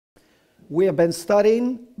We have been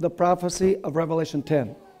studying the prophecy of Revelation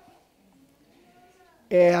 10.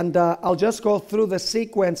 And I'll just go through the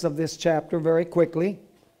sequence of this chapter very quickly.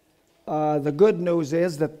 The good news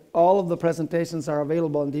is that all of the presentations are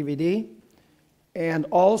available on DVD. And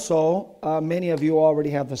also, many of you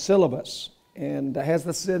already have the syllabus. And has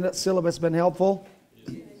the syllabus been helpful?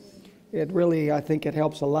 It really, I think it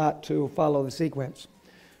helps a lot to follow the sequence.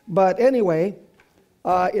 But anyway,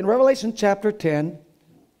 in Revelation chapter 10,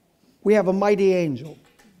 we have a mighty angel.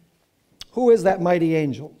 Who is that mighty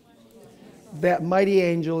angel? That mighty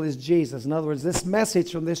angel is Jesus. In other words, this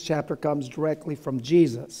message from this chapter comes directly from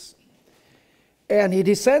Jesus. And he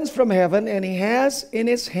descends from heaven, and he has in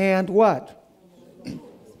his hand what?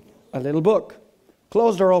 A little book.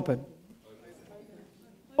 Closed or open?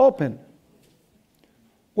 Open.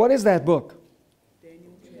 What is that book?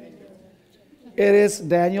 It is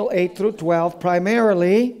Daniel 8 through 12,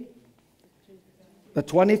 primarily the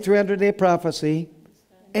 2300-day prophecy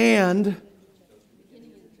and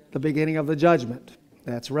the beginning of the judgment.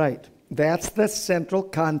 That's right. That's the central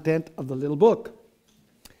content of the little book.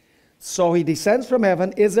 So he descends from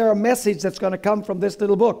heaven. Is there a message that's going to come from this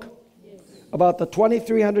little book? Yes. About the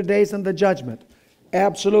 2300 days and the judgment?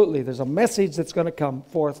 Absolutely. There's a message that's going to come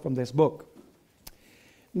forth from this book.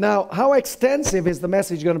 Now, how extensive is the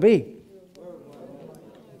message going to be?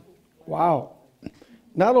 Wow.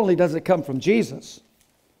 Not only does it come from Jesus,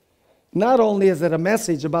 not only is it a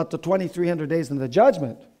message about the 2300 days and the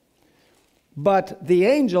judgment, but the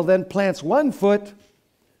angel then plants one foot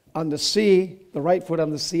on the sea, the right foot on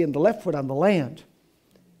the sea, and the left foot on the land.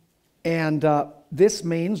 And this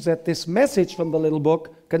means that this message from the little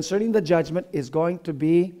book concerning the judgment is going to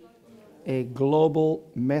be a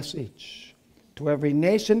global message to every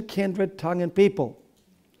nation, kindred, tongue, and people.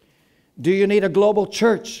 Do you need a global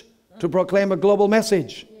church to proclaim a global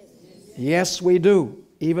message? Yes, we do.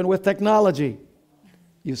 Even with technology,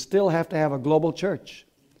 you still have to have a global church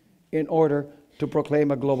in order to proclaim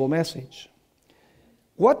a global message.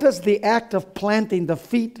 What does the act of planting the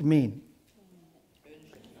feet mean?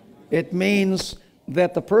 It means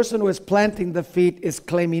that the person who is planting the feet is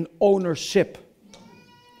claiming ownership.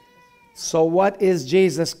 So what is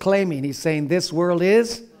Jesus claiming? He's saying, this world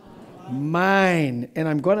is mine, and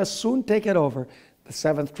I'm going to soon take it over. The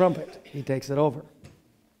seventh trumpet, he takes it over.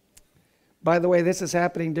 By the way, this is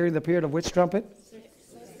happening during the period of which trumpet?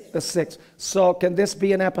 The sixth. So can this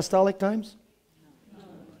be in apostolic times?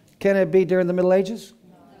 Can it be during the Middle Ages?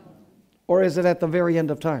 Or is it at the very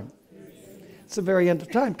end of time? It's the very end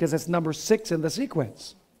of time because it's number 6 in the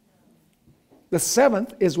sequence. The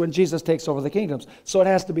seventh is when Jesus takes over the kingdoms. So it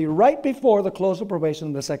has to be right before the close of probation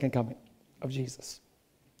and the second coming of Jesus.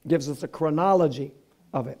 Gives us a chronology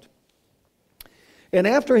of it. And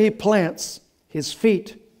after he plants his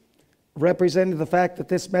feet, representing the fact that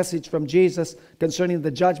this message from Jesus concerning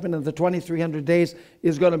the judgment of the 2300 days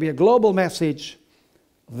is going to be a global message,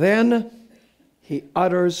 then he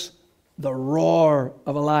utters the roar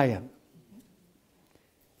of a lion.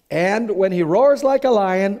 And when he roars like a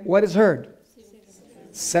lion, what is heard?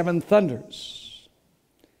 7 thunders.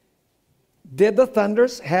 Did the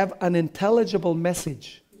thunders have an intelligible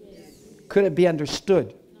message? Yes. Could it be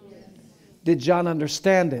understood? Yes. Did John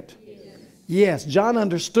understand it? Yes, John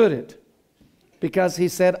understood it because he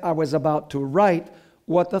said, I was about to write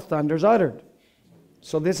what the thunders uttered.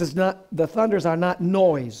 So this is not, the thunders are not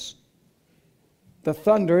noise. The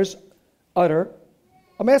thunders utter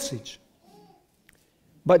a message.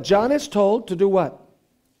 But John is told to do what?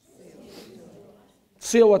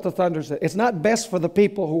 Seal what the thunders say. It's not best for the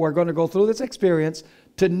people who are going to go through this experience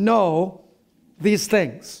to know these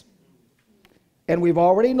things. And we've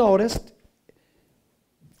already noticed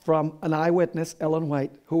from an eyewitness, Ellen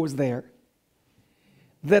White, who was there,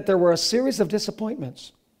 that there were a series of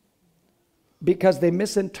disappointments because they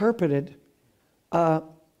misinterpreted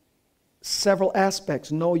several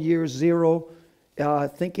aspects. No year zero,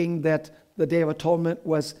 thinking that the Day of Atonement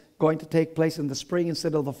was going to take place in the spring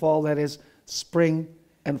instead of the fall. That is, spring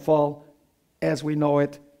and fall as we know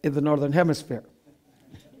it in the Northern Hemisphere.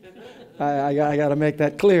 I got to make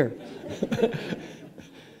that clear.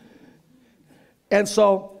 And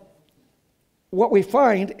so what we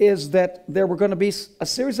find is that there were going to be a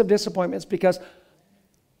series of disappointments because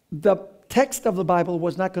the text of the Bible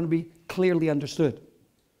was not going to be clearly understood.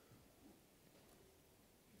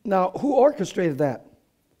 Now, who orchestrated that?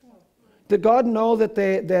 Did God know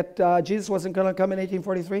that Jesus wasn't going to come in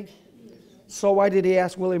 1843? So why did he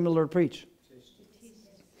ask William Miller to preach?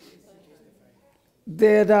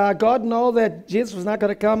 Did God know that Jesus was not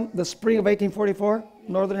going to come the spring of 1844,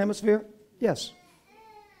 Northern Hemisphere? Yes.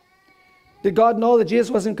 Did God know that Jesus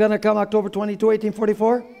wasn't going to come October 22,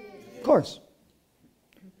 1844? Of course.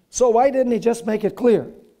 So why didn't he just make it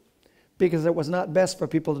clear? Because it was not best for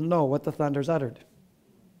people to know what the thunders uttered.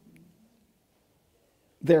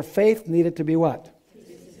 Their faith needed to be what?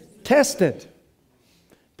 Tested.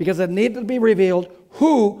 Because it needed to be revealed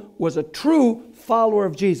who was a true follower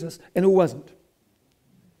of Jesus and who wasn't.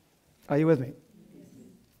 Are you with me?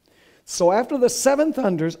 So after the seven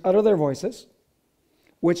thunders utter their voices,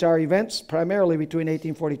 which are events primarily between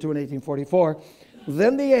 1842 and 1844,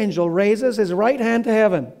 then the angel raises his right hand to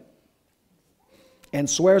heaven and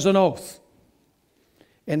swears an oath.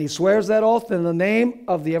 And he swears that oath in the name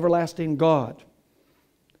of the everlasting God.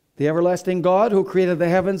 The everlasting God who created the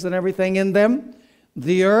heavens and everything in them,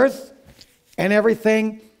 the earth and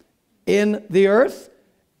everything in the earth,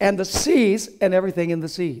 and the seas and everything in the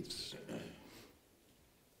seas.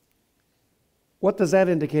 What does that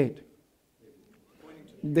indicate?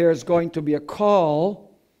 There's going to be a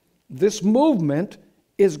call. This movement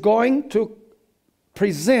is going to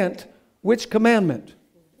present which commandment?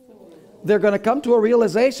 They're going to come to a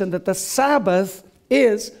realization that the Sabbath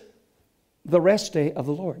is the rest day of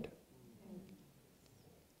the Lord.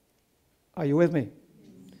 Are you with me?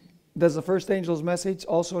 Does the first angel's message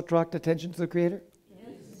also attract attention to the Creator? Yes.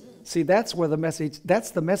 See, that's where the message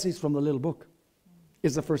from the little book,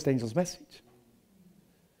 is the first angel's message.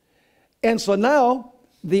 And so now,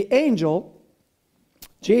 the angel,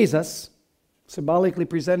 Jesus, symbolically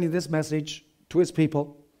presenting this message to his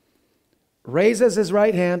people, raises his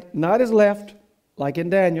right hand, not his left, like in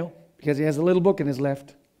Daniel, because he has a little book in his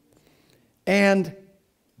left. And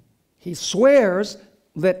he swears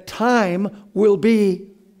that time will be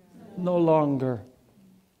no longer.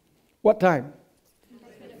 What time?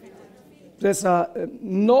 This,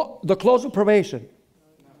 no, the close of probation.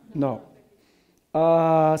 No.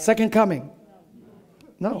 Second coming.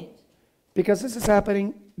 No. Because this is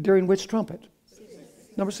happening during which trumpet?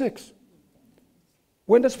 Number 6.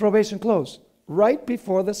 When does probation close? Right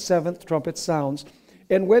before the 7th trumpet sounds.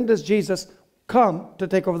 And when does Jesus come to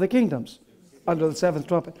take over the kingdoms? Under the 7th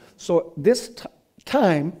trumpet. So this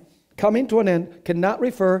time coming to an end cannot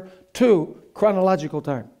refer to chronological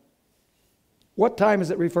time. What time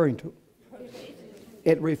is it referring to?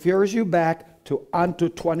 It refers you back to unto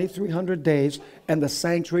 2300 days, and the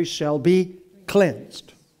sanctuary shall be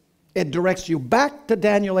cleansed. It directs you back to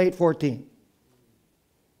Daniel 8:14.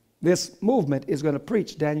 This movement is going to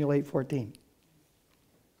preach Daniel 8:14.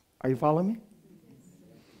 Are you following me?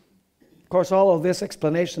 Of course, all of this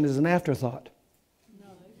explanation is an afterthought.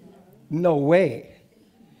 No way.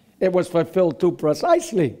 It was fulfilled too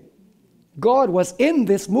precisely. God was in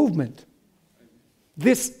this movement.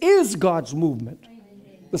 This is God's movement,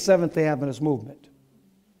 the Seventh-day Adventist movement.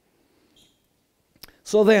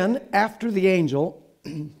 So then, after the angel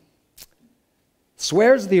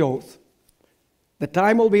swears the oath, the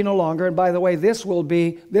time will be no longer. And by the way, this would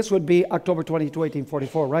be October 22,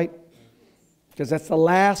 1844, right? Because that's the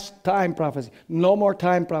last time prophecy. No more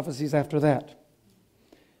time prophecies after that.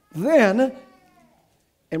 Then,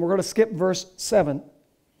 and we're going to skip verse 7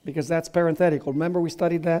 because that's parenthetical. Remember we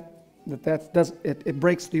studied that? It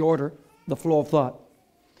breaks the order, the flow of thought.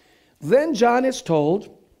 Then John is told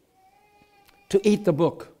to eat the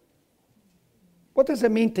book. What does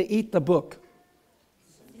it mean to eat the book?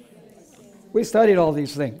 We studied all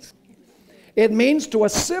these things. It means to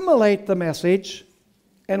assimilate the message,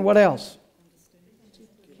 and what else?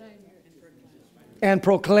 And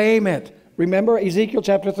proclaim it. Remember Ezekiel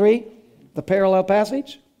chapter 3, the parallel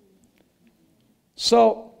passage?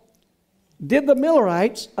 So, did the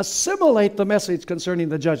Millerites assimilate the message concerning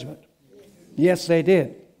the judgment? Yes, they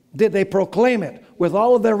did. Did they proclaim it with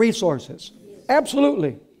all of their resources?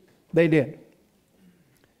 Absolutely, they did.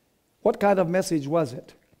 What kind of message was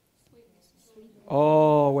it?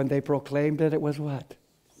 Oh, when they proclaimed it, it was what?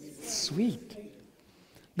 Sweet.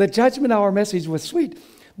 The judgment hour message was sweet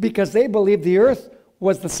because they believed the earth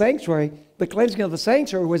was the sanctuary. The cleansing of the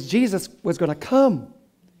sanctuary was Jesus was going to come.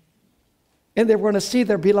 And they were going to see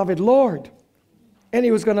their beloved Lord. And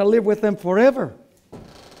he was going to live with them forever.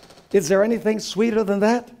 Is there anything sweeter than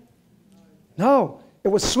that? No, it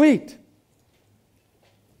was sweet.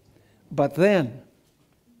 But then,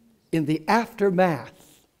 in the aftermath,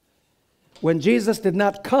 when Jesus did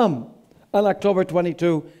not come on October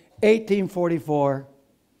 22, 1844,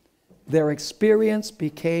 their experience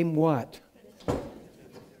became what?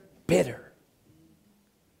 Bitter.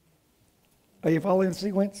 Are you following the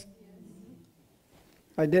sequence?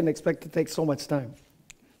 I didn't expect to take so much time.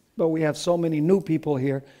 But we have so many new people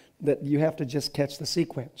here that you have to just catch the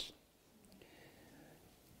sequence.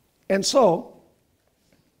 And so,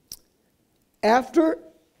 after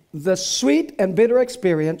the sweet and bitter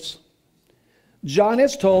experience, John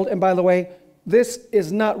is told, and by the way, this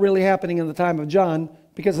is not really happening in the time of John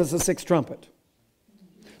because it's the sixth trumpet.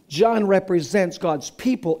 John represents God's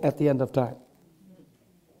people at the end of time.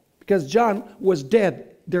 Because John was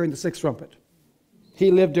dead during the sixth trumpet.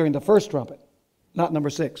 He lived during the first trumpet, not number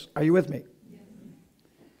 6. Are you with me? Yes.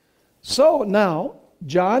 So now,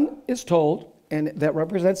 John is told, and that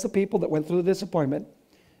represents the people that went through the disappointment,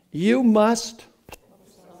 you must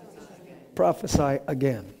prophesy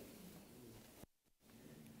again.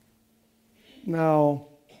 Now,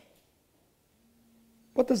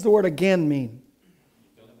 what does the word again mean?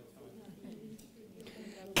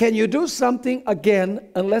 Can you do something again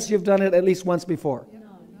unless you've done it at least once before?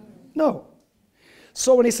 No.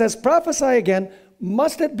 So when he says prophesy again,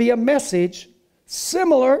 must it be a message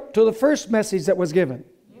similar to the first message that was given?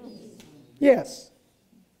 Yes.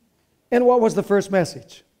 And what was the first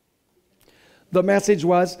message? The message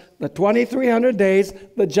was the 2300 days,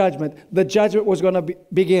 the judgment. The judgment was going to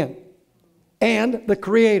begin. And the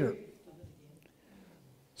Creator.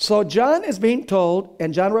 So John is being told,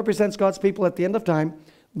 and John represents God's people at the end of time,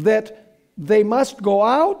 that they must go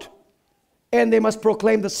out and they must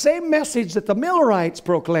proclaim the same message that the Millerites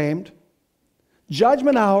proclaimed,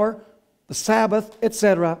 judgment hour, the Sabbath,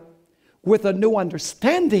 etc., with a new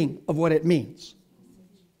understanding of what it means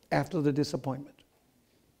after the disappointment.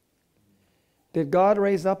 Did God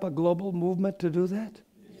raise up a global movement to do that?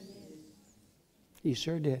 Yes. He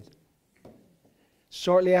sure did.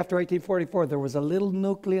 Shortly after 1844, there was a little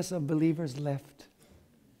nucleus of believers left.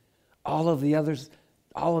 All of the others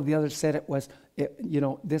said it was,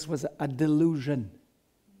 this was a delusion.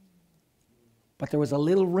 But there was a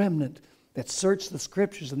little remnant that searched the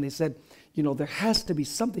scriptures and they said, there has to be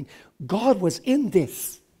something. God was in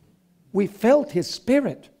this. We felt His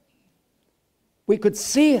Spirit. We could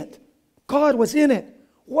see it. God was in it.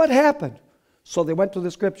 What happened? So they went to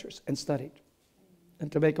the scriptures and studied. And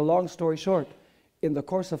to make a long story short, in the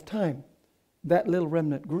course of time, that little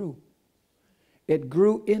remnant grew. It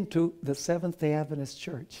grew into the Seventh-day Adventist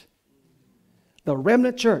Church. The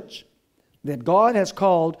remnant church that God has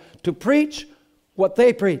called to preach what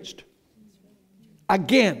they preached.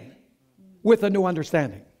 Again, with a new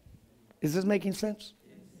understanding. Is this making sense?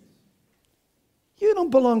 You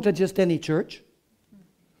don't belong to just any church.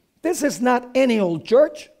 This is not any old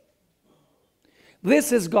church.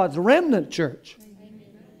 This is God's remnant church.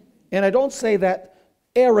 And I don't say that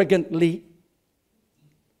arrogantly.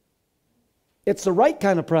 It's the right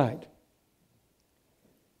kind of pride.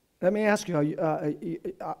 Let me ask you,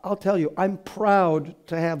 I'll tell you, I'm proud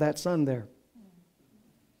to have that son there.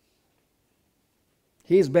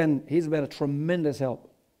 He's been a tremendous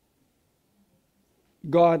help.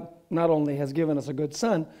 God not only has given us a good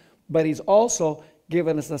son, but He's also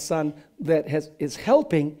given us a son that is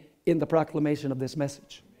helping in the proclamation of this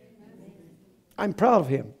message. I'm proud of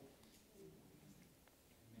him.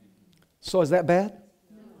 So is that bad?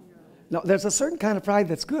 No, there's a certain kind of pride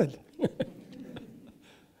that's good.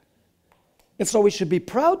 And so we should be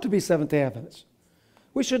proud to be Seventh-day Adventists.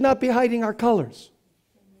 We should not be hiding our colors.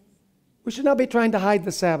 We should not be trying to hide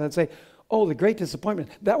the Sabbath and say, oh, the great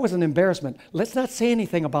disappointment. That was an embarrassment. Let's not say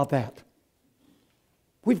anything about that.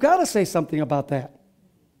 We've got to say something about that.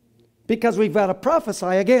 Because we've got to prophesy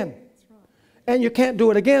again. And you can't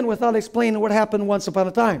do it again without explaining what happened once upon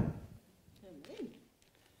a time.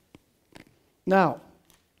 Now,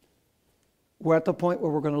 we're at the point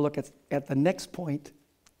where we're going to look at the next point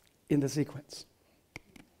in the sequence.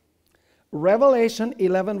 Revelation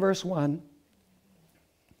 11 verse 1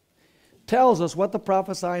 tells us what the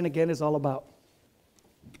prophesying again is all about.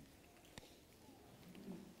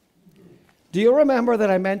 Do you remember that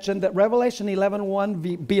I mentioned that Revelation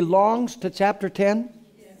 11:1 belongs to chapter 10?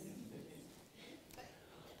 Yes.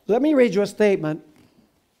 Let me read you a statement.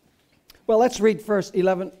 Well, let's read first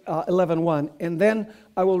 11:1, and then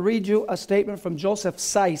I will read you a statement from Joseph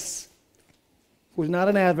Seiss, who's not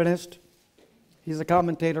an Adventist. He's a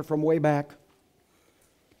commentator from way back.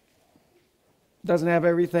 Doesn't have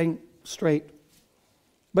everything straight,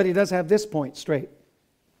 but he does have this point straight.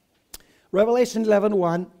 Revelation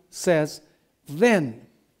 11:1 says, then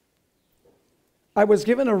I was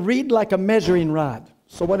given a reed like a measuring rod.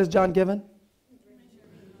 So what is John given?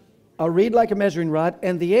 A reed like a measuring rod.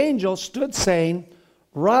 And the angel stood saying,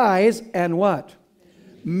 rise and what?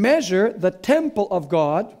 Measure the temple of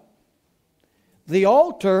God, the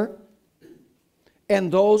altar,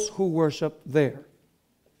 and those who worship there.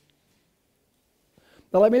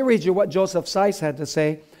 Now let me read you what Joseph Seiss had to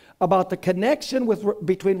say about the connection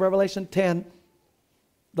between Revelation 10,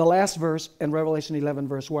 the last verse, and Revelation 11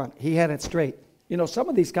 verse 1. He had it straight. Some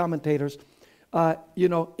of these commentators,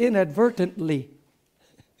 inadvertently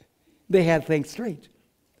They had things straight.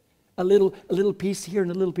 A little piece here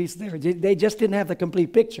and a little piece there. They just didn't have the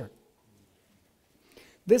complete picture.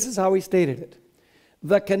 This is how he stated it.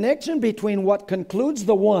 The connection between what concludes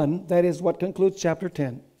the one, that is what concludes chapter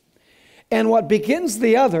 10, and what begins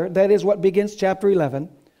the other, that is what begins chapter 11,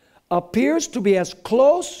 appears to be as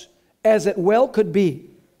close as it well could be,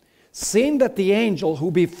 seeing that the angel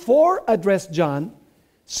who before addressed John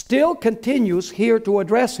still continues here to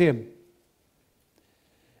address him.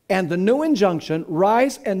 And the new injunction,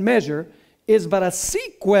 rise and measure, is but a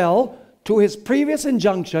sequel to his previous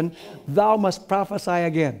injunction, thou must prophesy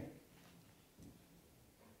again.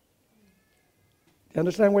 You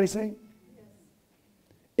understand what he's saying?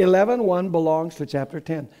 11:1 belongs to chapter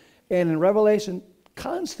 10. And in Revelation,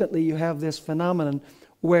 constantly you have this phenomenon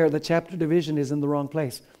where the chapter division is in the wrong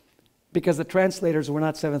place, because the translators were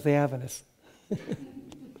not Seventh-day Adventists.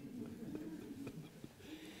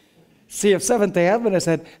 See, if Seventh-day Adventists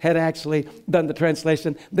had actually done the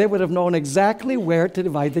translation, they would have known exactly where to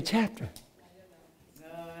divide the chapter.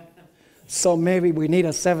 So maybe we need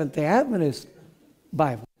a Seventh-day Adventist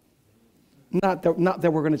Bible. Not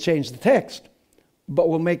that we're going to change the text, but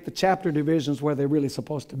we'll make the chapter divisions where they're really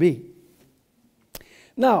supposed to be.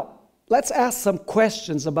 Now, let's ask some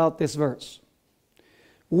questions about this verse.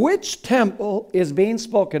 Which temple is being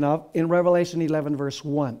spoken of in Revelation 11, verse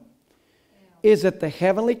 1? Is it the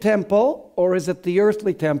heavenly temple, or is it the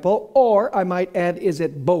earthly temple, or I might add, is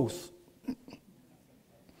it both?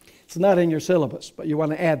 It's not in your syllabus, but you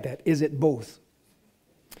want to add that. Is it both?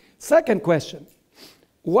 Second question,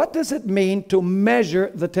 what does it mean to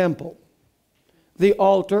measure the temple, the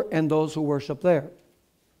altar, and those who worship there?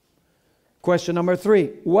 Question number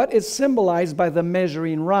 3, what is symbolized by the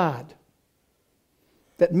measuring rod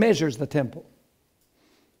that measures the temple?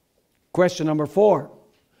 Question number 4,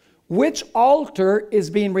 which altar is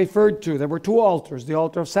being referred to? There were two altars, the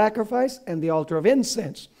altar of sacrifice and the altar of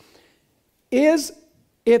incense. Is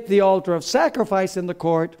it the altar of sacrifice in the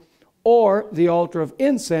court or the altar of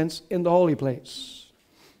incense in the holy place?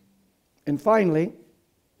 And finally,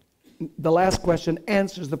 the last question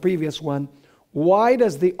answers the previous one. Why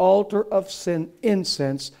does the altar of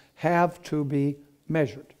incense have to be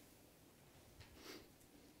measured?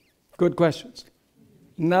 Good questions.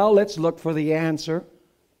 Now let's look for the answer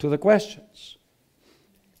to the questions.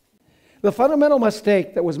 The fundamental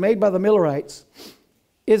mistake that was made by the Millerites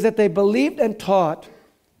is that they believed and taught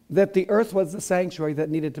that the earth was the sanctuary that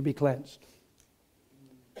needed to be cleansed.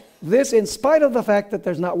 This in spite of the fact that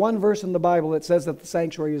there's not one verse in the Bible that says that the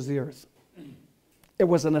sanctuary is the earth. It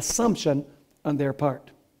was an assumption on their part.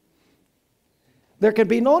 There can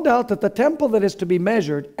be no doubt that the temple that is to be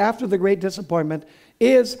measured after the great disappointment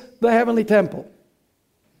is the heavenly temple,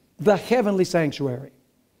 the heavenly sanctuary.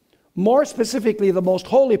 More specifically, the most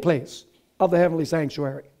holy place of the heavenly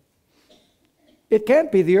sanctuary. It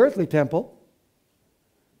can't be the earthly temple,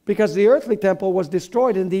 because the earthly temple was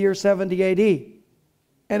destroyed in the year 70 AD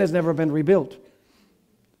and has never been rebuilt.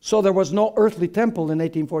 So there was no earthly temple in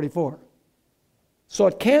 1844. So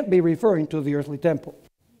it can't be referring to the earthly temple.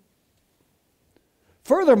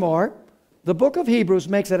 Furthermore, the book of Hebrews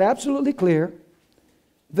makes it absolutely clear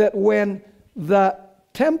that when the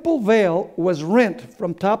temple veil was rent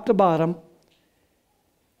from top to bottom,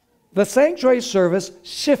 the sanctuary service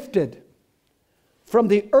shifted from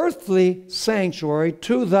the earthly sanctuary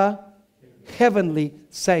to the heavenly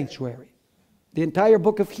sanctuary. The entire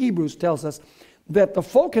book of Hebrews tells us that the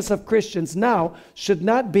focus of Christians now should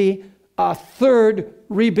not be a third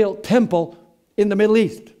rebuilt temple in the Middle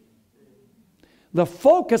East. The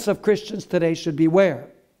focus of Christians today should be where?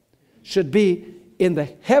 Should be in the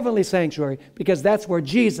heavenly sanctuary, because that's where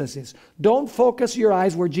Jesus is. Don't focus your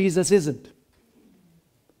eyes where Jesus isn't.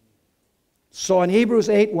 So in Hebrews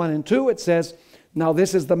 8, 1 and 2 it says, now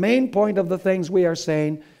this is the main point of the things we are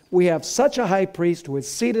saying. We have such a high priest who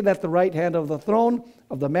is seated at the right hand of the throne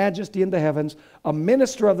of the majesty in the heavens, a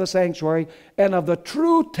minister of the sanctuary and of the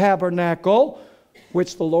true tabernacle,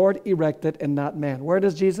 which the Lord erected and not man. Where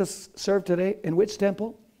does Jesus serve today? In which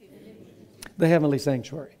temple? The heavenly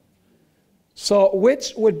sanctuary. So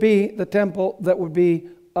which would be the temple that would be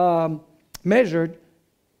measured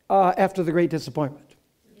after the great disappointment?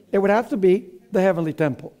 It would have to be the heavenly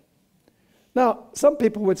temple. Now, some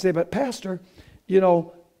people would say, but Pastor,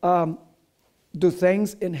 do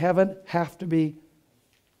things in heaven have to be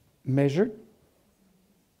measured?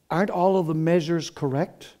 Aren't all of the measures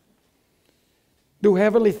correct? Do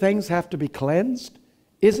heavenly things have to be cleansed?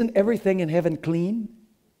 Isn't everything in heaven clean?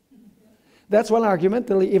 That's one argument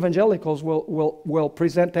the evangelicals will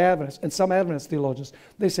present to Adventists, and some Adventist theologians.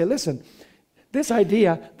 They say, listen, this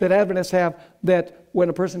idea that Adventists have that when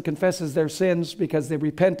a person confesses their sins because they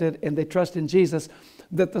repented and they trust in Jesus,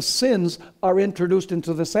 that the sins are introduced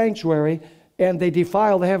into the sanctuary and they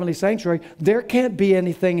defile the heavenly sanctuary. There can't be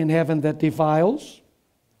anything in heaven that defiles.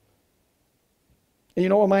 And you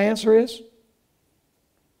know what my answer is?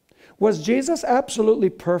 Was Jesus absolutely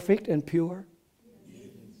perfect and pure?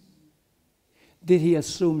 Did he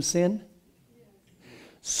assume sin?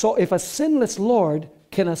 So if a sinless Lord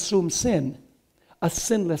can assume sin, a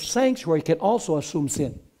sinless sanctuary can also assume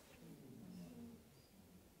sin.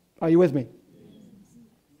 Are you with me?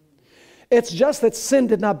 It's just that sin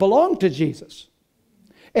did not belong to Jesus.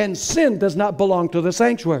 And sin does not belong to the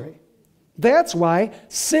sanctuary. That's why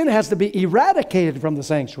sin has to be eradicated from the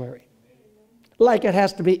sanctuary. Like it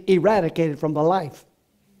has to be eradicated from the life.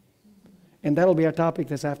 And that'll be our topic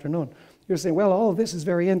this afternoon. You're saying, well, all of this is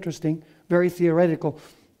very interesting, very theoretical.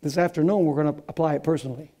 This afternoon we're going to apply it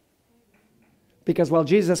personally. Because while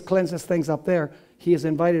Jesus cleanses things up there, he has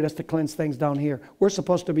invited us to cleanse things down here. We're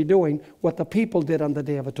supposed to be doing what the people did on the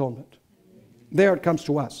Day of Atonement. There it comes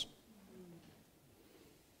to us.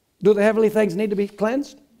 Do the heavenly things need to be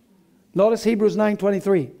cleansed? Notice Hebrews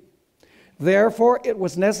 9:23. Therefore it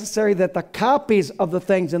was necessary that the copies of the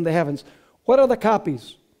things in the heavens. What are the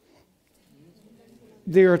copies?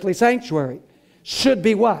 The earthly sanctuary. Should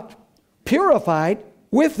be what? Purified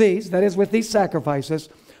with these, that is with these sacrifices,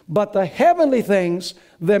 but the heavenly things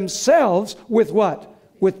themselves with what?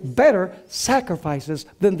 With better sacrifices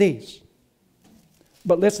than these.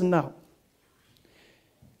 But listen now.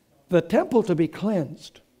 The temple to be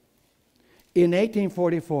cleansed in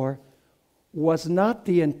 1844 was not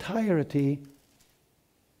the entirety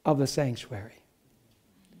of the sanctuary.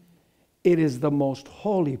 It is the most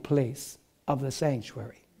holy place of the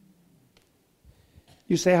sanctuary.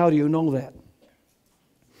 You say, how do you know that?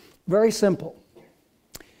 Very simple.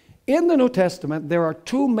 In the New Testament, there are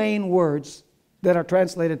two main words that are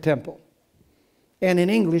translated temple. And in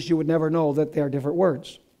English, you would never know that they are different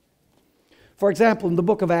words. For example, in the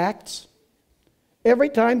book of Acts, every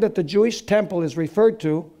time that the Jewish temple is referred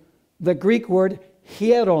to, the Greek word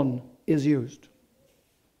hieron is used.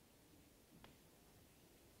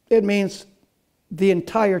 It means the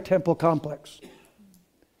entire temple complex.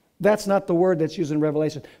 That's not the word that's used in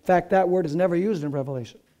Revelation. In fact, that word is never used in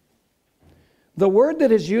Revelation. The word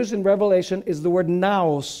that is used in Revelation is the word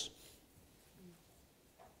naos.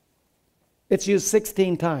 It's used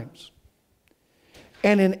 16 times.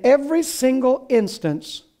 And in every single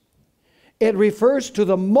instance, it refers to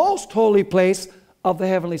the most holy place of the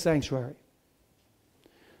heavenly sanctuary.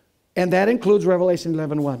 And that includes Revelation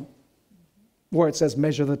 11:1, where it says,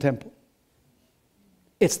 measure the temple.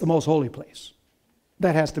 It's the most holy place.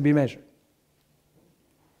 That has to be measured.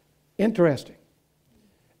 Interesting.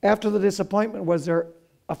 After the disappointment, was there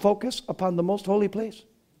a focus upon the most holy place?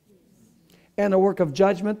 And a work of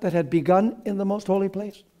judgment that had begun in the most holy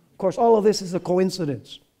place? Of course, all of this is a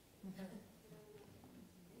coincidence.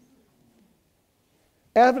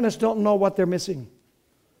 Adventists don't know what they're missing.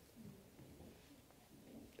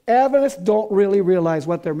 Adventists don't really realize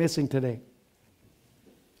what they're missing today.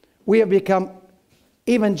 We have become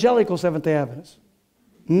evangelical Seventh-day Adventists.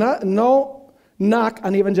 No knock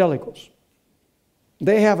on evangelicals.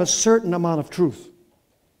 They have a certain amount of truth,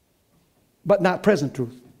 but not present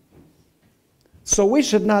truth. So we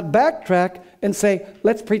should not backtrack and say,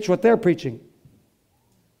 let's preach what they're preaching.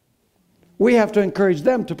 We have to encourage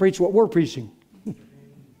them to preach what we're preaching.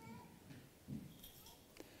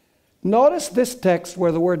 Notice this text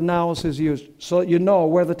where the word naos is used, so that you know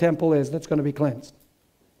where the temple is that's going to be cleansed.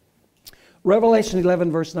 Revelation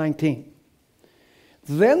 11, verse 19.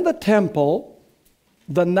 Then the temple,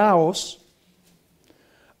 the naos,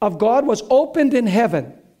 of God was opened in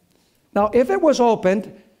heaven. Now, if it was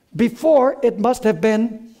opened, before it must have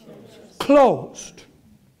been closed.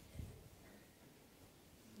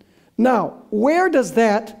 Now, where does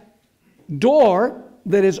that door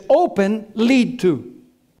that is open lead to?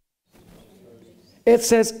 It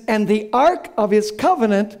says, and the ark of his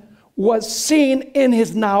covenant was seen in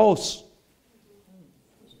his naos.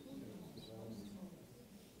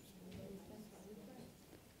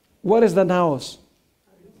 What is the naos?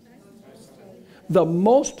 The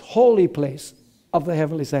most holy place of the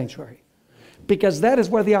heavenly sanctuary. Because that is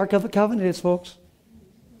where the ark of the covenant is, folks.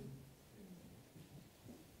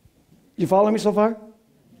 You follow me so far?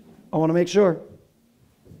 I want to make sure.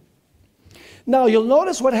 Now, you'll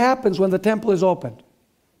notice what happens when the temple is opened.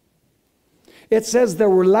 It says there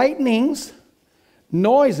were lightnings,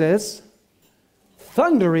 noises,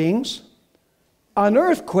 thunderings, an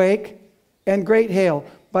earthquake, and great hail.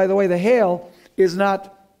 By the way, the hail is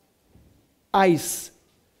not ice.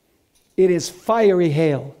 It is fiery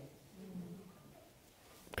hail.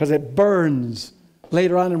 because it burns.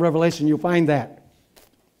 Later on in Revelation, you'll find that.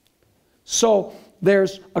 So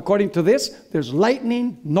there's, according to this, there's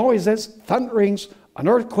lightning, noises, thunderings, an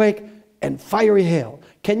earthquake, and fiery hail.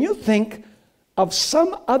 Can you think of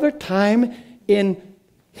some other time in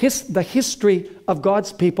the history of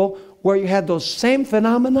God's people where you had those same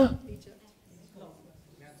phenomena?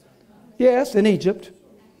 Yes, in Egypt.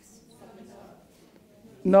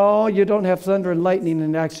 No, you don't have thunder and lightning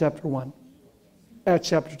in Acts chapter 1. Acts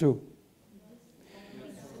chapter 2.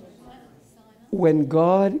 When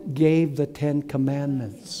God gave the 10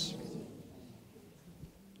 Commandments,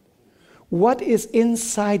 what is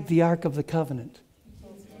inside the Ark of the Covenant?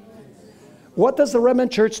 What does the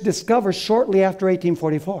remnant church discover shortly after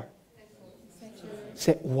 1844?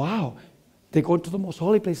 Say, wow, they go to the most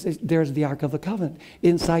holy place. There's the Ark of the Covenant.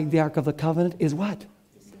 Inside the Ark of the Covenant is what?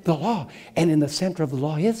 The law. And in the center of the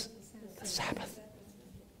law is the Sabbath.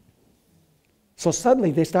 So suddenly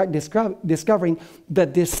they start discovering the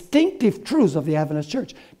distinctive truths of the Adventist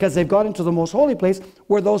church, because they've got into the most holy place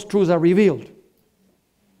where those truths are revealed.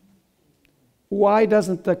 Why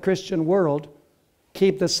doesn't the Christian world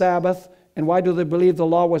keep the Sabbath? And why do they believe the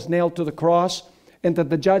law was nailed to the cross and that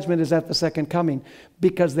the judgment is at the second coming?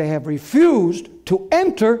 Because they have refused to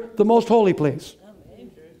enter the most holy place.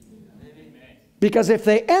 Because if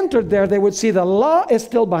they entered there, they would see the law is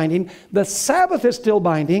still binding, the Sabbath is still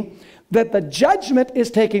binding, that the judgment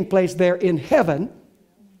is taking place there in heaven,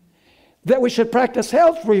 that we should practice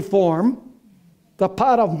health reform. The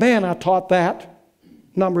pot of manna taught that,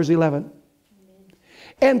 Numbers 11.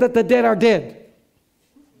 And that the dead are dead.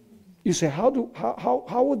 You say,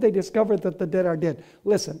 how would they discover that the dead are dead?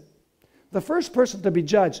 Listen, the first person to be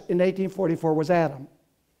judged in 1844 was Adam.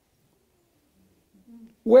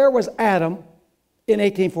 Where was Adam in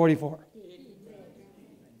 1844?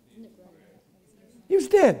 He was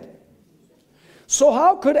dead. So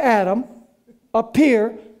how could Adam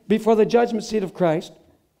appear before the judgment seat of Christ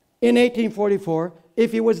in 1844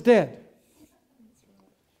 if he was dead?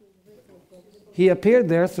 He appeared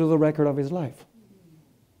there through the record of his life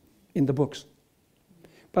in the books.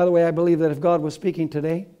 By the way, I believe that if God was speaking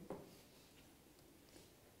today,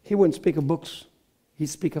 He wouldn't speak of books. He'd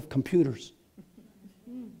speak of computers.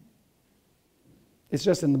 It's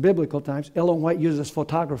just in the biblical times, Ellen White uses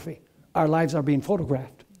photography. Our lives are being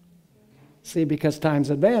photographed. See, because times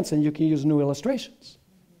advance and you can use new illustrations.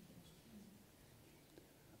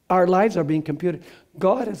 Our lives are being computed.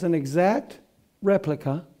 God is an exact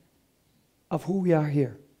replica of who we are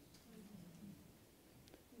here.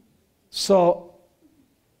 So,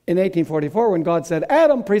 in 1844, when God said,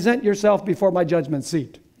 Adam, present yourself before my judgment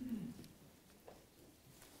seat,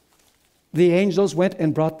 the angels went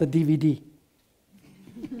and brought the DVD.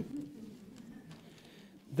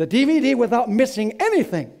 The DVD without missing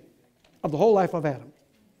anything of the whole life of Adam.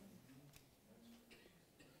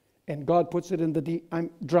 And God puts it in the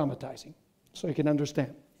I'm dramatizing so you can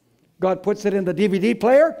understand. God puts it in the DVD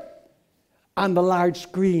player on the large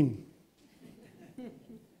screen.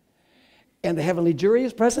 And the heavenly jury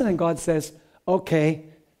is present, and God says, okay,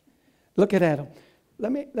 look at Adam.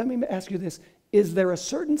 Let me ask you this. Is there a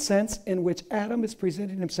certain sense in which Adam is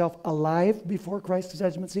presenting himself alive before Christ's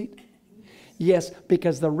judgment seat? Yes,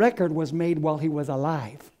 because the record was made while he was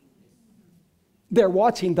alive. They're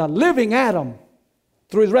watching the living Adam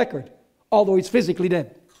through his record, although he's physically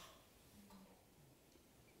dead.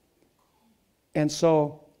 And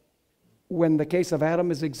so, when the case of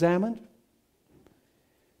Adam is examined,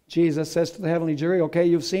 Jesus says to the heavenly jury, okay,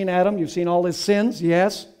 you've seen Adam, you've seen all his sins,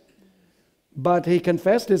 yes. But he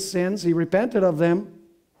confessed his sins, he repented of them.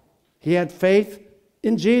 He had faith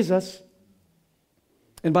in Jesus.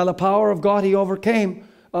 And by the power of God, he overcame.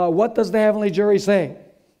 What does the heavenly jury say?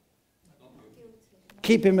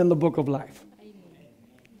 Keep him in the book of life.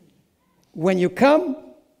 When you come,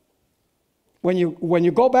 when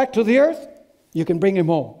you go back to the earth, you can bring him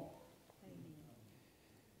home.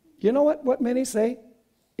 You know what many say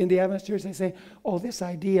in the Adventist church? They say, oh, this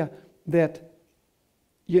idea that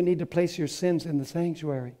you need to place your sins in the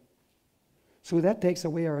sanctuary. So that takes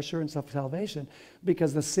away our assurance of salvation,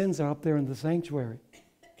 because the sins are up there in the sanctuary.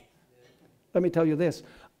 Let me tell you this.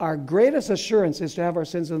 Our greatest assurance is to have our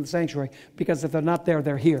sins in the sanctuary, because if they're not there,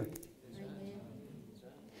 they're here.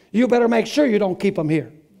 You better make sure you don't keep them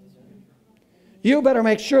here. You better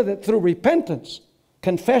make sure that through repentance,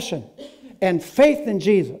 confession, and faith in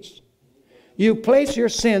Jesus, you place your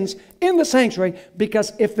sins in the sanctuary,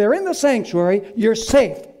 because if they're in the sanctuary, you're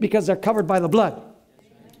safe because they're covered by the blood.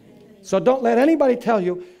 So don't let anybody tell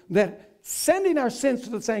you that sending our sins to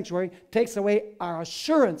the sanctuary takes away our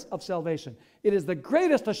assurance of salvation. It is the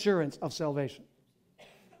greatest assurance of salvation.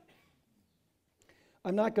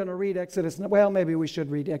 I'm not going to read Exodus. Well, maybe we should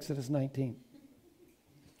read Exodus 19.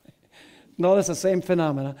 Notice the same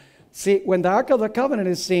phenomena. See, when the Ark of the Covenant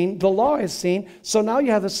is seen, the law is seen. So now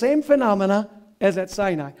you have the same phenomena as at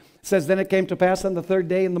Sinai. It says, then it came to pass on the third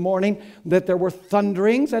day in the morning that there were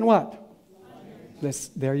thunderings and what?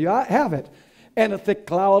 There you have it. And a thick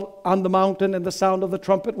cloud on the mountain, and the sound of the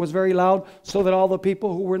trumpet was very loud, so that all the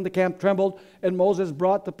people who were in the camp trembled. And Moses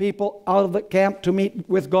brought the people out of the camp to meet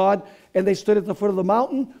with God, and they stood at the foot of the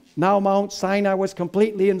mountain. Now Mount Sinai was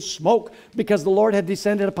completely in smoke, because the Lord had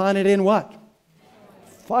descended upon it in what?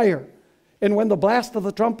 Fire. And when the blast of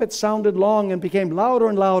the trumpet sounded long and became louder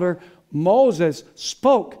and louder, Moses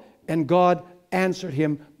spoke, and God answered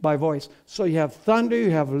him by voice. So you have thunder,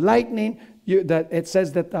 you have lightning, that it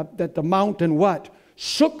says that the mountain what?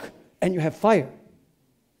 Shook, and you have fire.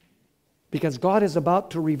 Because God is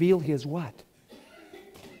about to reveal His what?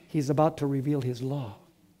 He's about to reveal His law.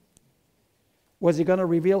 Was He going to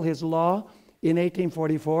reveal His law in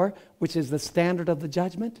 1844, which is the standard of the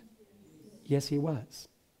judgment? Yes, He was.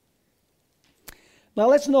 Now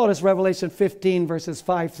let's notice Revelation 15 verses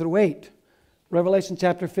 5 through 8. Revelation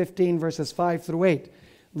chapter 15 verses 5 through 8.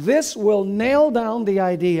 This will nail down the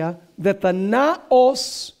idea that the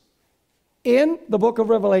naos in the book of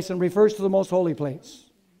Revelation refers to the most holy place.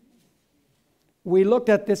 We looked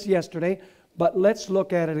at this yesterday, but let's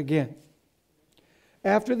look at it again.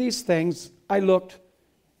 After these things, I looked,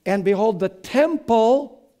 and behold, the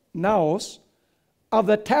temple, naos, of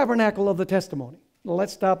the tabernacle of the testimony. Now,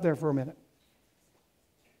 let's stop there for a minute.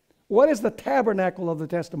 What is the tabernacle of the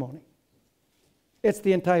testimony? It's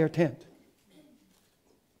the entire tent.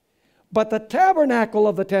 But the tabernacle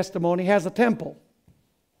of the testimony has a temple.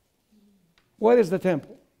 What is the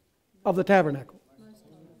temple of the tabernacle?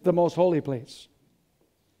 The most holy place.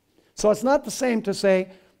 So it's not the same to say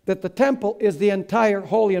that the temple is the entire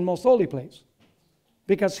holy and most holy place.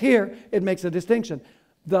 Because here it makes a distinction.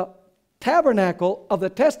 The tabernacle of the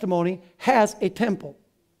testimony has a temple.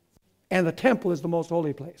 And the temple is the most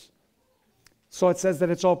holy place. So it says that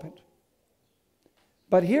it's opened.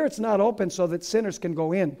 But here it's not open so that sinners can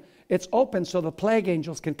go in. It's open so the plague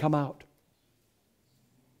angels can come out.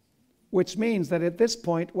 Which means that at this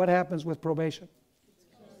point, what happens with probation?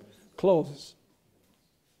 Closes.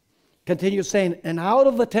 Continues saying, and out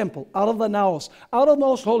of the temple, out of the naos, out of the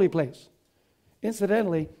most holy place.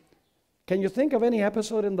 Incidentally, can you think of any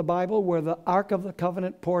episode in the Bible where the Ark of the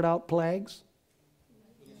Covenant poured out plagues?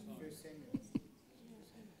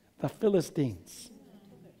 The Philistines.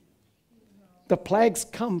 The plagues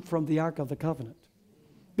come from the Ark of the Covenant.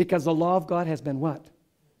 Because the law of God has been what?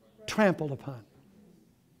 Trampled upon.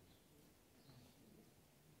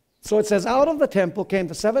 So it says, out of the temple came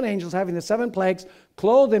the 7 angels having the 7 plagues,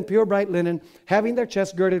 clothed in pure bright linen, having their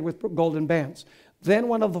chests girded with golden bands. Then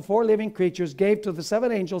one of the 4 living creatures gave to the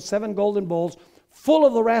 7 angels 7 golden bowls full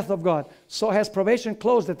of the wrath of God. So has probation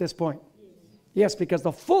closed at this point? Yes, because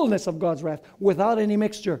the fullness of God's wrath, without any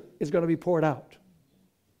mixture, is going to be poured out.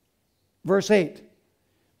 Verse 8,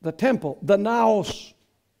 the temple, the naos,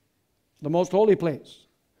 the most holy place,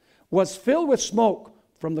 was filled with smoke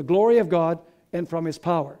from the glory of God and from His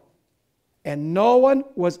power. And no one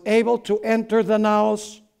was able to enter the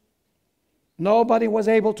naos. Nobody was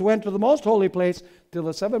able to enter the most holy place till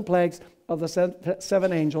the 7 plagues of the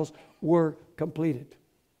 7 angels were completed.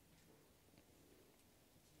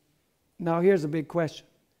 Now here's a big question.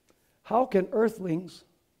 How can earthlings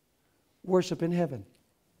worship in heaven?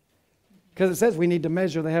 Because it says we need to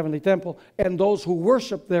measure the heavenly temple and those who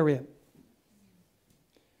worship therein.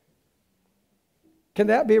 Can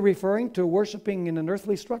that be referring to worshiping in an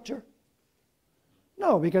earthly structure?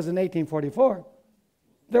 No, because in 1844,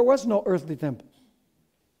 there was no earthly temple.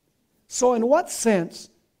 So in what sense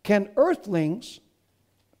can earthlings,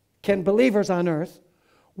 can believers on earth,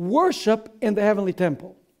 worship in the heavenly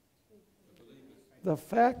temple? The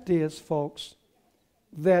fact is, folks,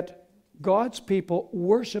 that God's people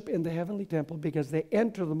worship in the heavenly temple because they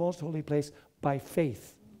enter the most holy place by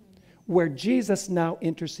faith, where Jesus now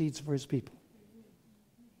intercedes for His people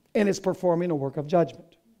and is performing a work of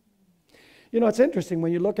judgment. You know, it's interesting,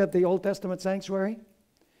 when you look at the Old Testament sanctuary,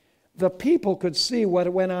 the people could see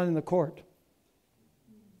what went on in the court,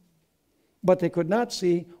 but they could not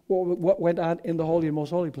see what went on in the holy and most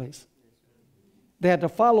holy place. They had to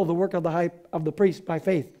follow the work of the priest by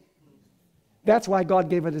faith. That's why God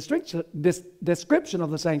gave a description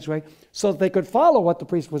of the sanctuary, so that they could follow what the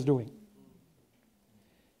priest was doing.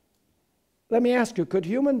 Let me ask you, could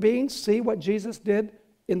human beings see what Jesus did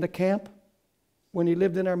in the camp when He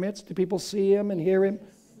lived in our midst? Did people see Him and hear Him?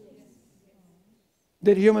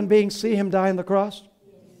 Did human beings see Him die on the cross?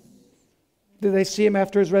 Did they see Him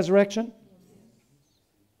after His resurrection?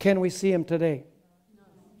 Can we see him today?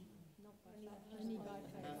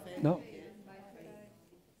 No.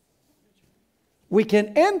 We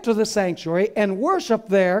can enter the sanctuary and worship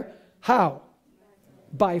there. How?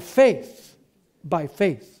 By faith. By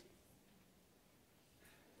faith.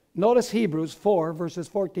 Notice Hebrews 4, verses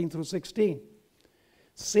 14 through 16.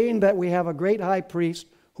 Seeing that we have a great high priest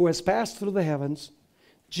who has passed through the heavens,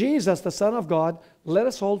 Jesus, the Son of God, let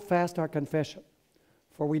us hold fast our confession.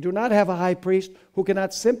 For we do not have a high priest who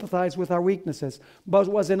cannot sympathize with our weaknesses, but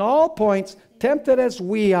was in all points tempted as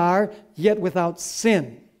we are, yet without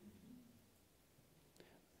sin.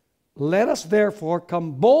 Let us therefore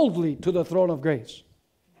come boldly to the throne of grace.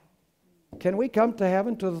 Can we come to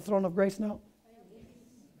heaven, to the throne of grace now?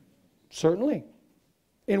 Certainly.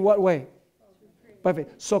 In what way? By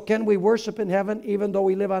faith. So can we worship in heaven even though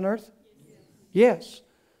we live on earth? Yes.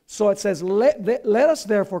 So it says, let us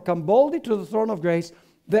therefore come boldly to the throne of grace,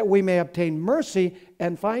 that we may obtain mercy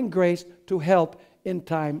and find grace to help in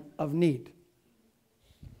time of need.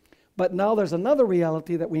 But now there's another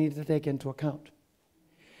reality that we need to take into account.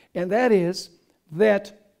 And that is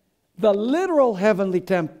that the literal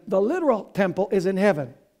temple is in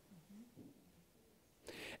heaven.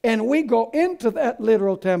 And we go into that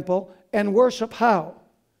literal temple and worship how?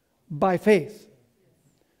 By faith.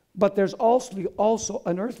 But there's also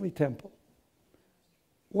an earthly temple.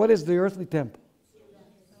 What is the earthly temple?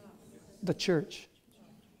 The church.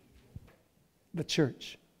 The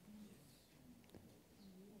church.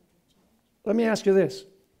 Let me ask you this.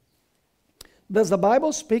 Does the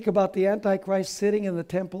Bible speak about the Antichrist sitting in the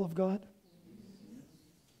temple of God?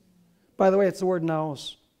 By the way, it's the word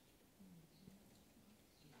naos.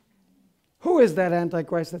 Who is that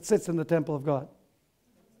Antichrist that sits in the temple of God?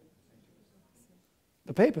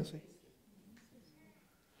 The papacy.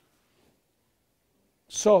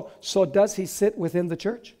 So does he sit within the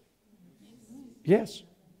church? Yes.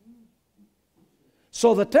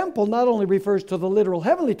 So the temple not only refers to the literal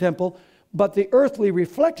heavenly temple, but the earthly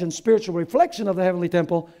reflection, spiritual reflection of the heavenly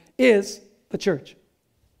temple is the church.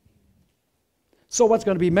 So what's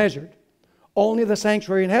going to be measured? Only the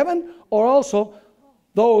sanctuary in heaven, or also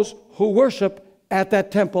those who worship at that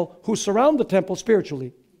temple, who surround the temple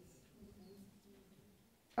spiritually?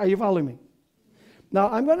 Are you following me? Now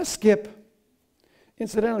I'm going to skip.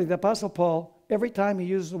 Incidentally, the Apostle Paul, every time he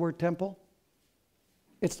uses the word temple,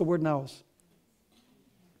 it's the word naos.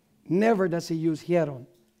 Never does he use hieron.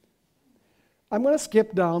 I'm going to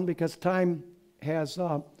skip down because time has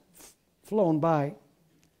flown by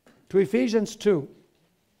to Ephesians 2.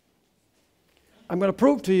 I'm going to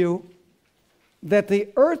prove to you that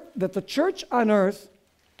the church on earth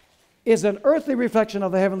is an earthly reflection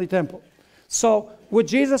of the heavenly temple. So would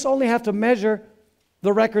Jesus only have to measure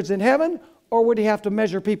the records in heaven, or would he have to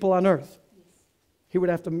measure people on earth? He would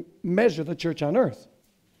have to measure the church on earth.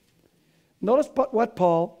 Notice what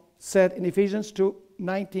Paul said in Ephesians 2,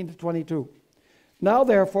 19 to 22. Now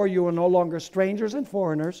therefore you are no longer strangers and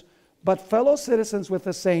foreigners, but fellow citizens with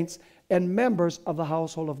the saints and members of the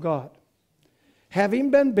household of God, having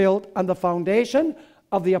been built on the foundation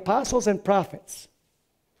of the apostles and prophets.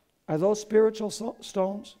 Are those spiritual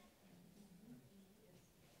stones?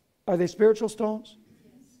 Are they spiritual stones?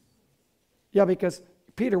 Yeah, because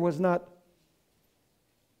Peter was not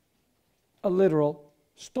a literal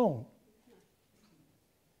stone.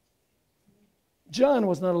 John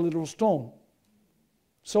was not a literal stone.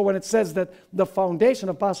 So when it says that the foundation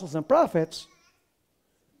of apostles and prophets,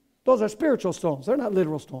 those are spiritual stones. They're not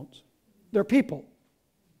literal stones. They're people.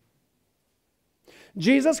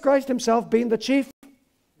 Jesus Christ himself being the chief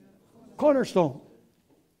cornerstone.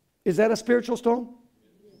 Is that a spiritual stone?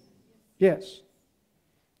 Yes.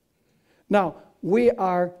 Now, we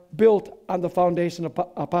are built on the foundation of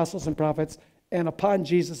apostles and prophets, and upon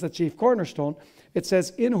Jesus, the chief cornerstone. It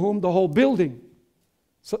says, in whom the whole building.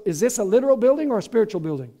 So is this a literal building or a spiritual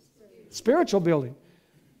building? Spiritual building.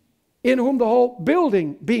 In whom the whole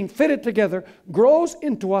building, being fitted together, grows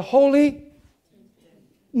into a holy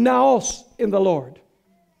naos in the Lord.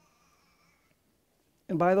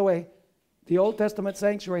 And by the way, the Old Testament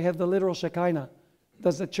sanctuary had the literal Shekinah.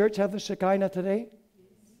 Does the church have the Shekinah today?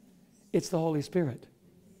 It's the Holy Spirit,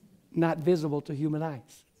 not visible to human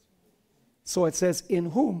eyes. So it says,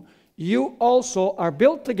 in whom you also are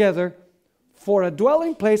built together for a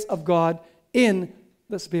dwelling place of God in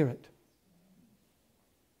the Spirit.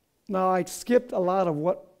 Now, I skipped a lot of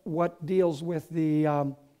what deals with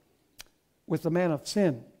the man of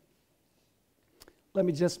sin. Let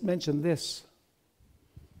me just mention this.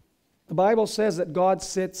 The Bible says that God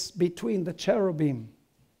sits between the cherubim.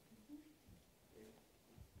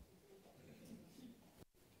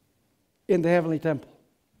 In the heavenly temple.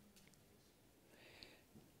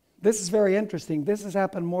 This is very interesting. This has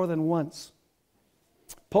happened more than once.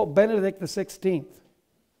 Pope Benedict XVI,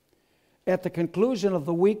 at the conclusion of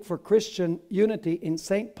the week for Christian unity in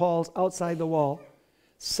St. Paul's outside the wall,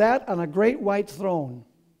 sat on a great white throne,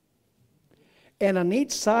 and on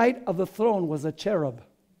each side of the throne was a cherub.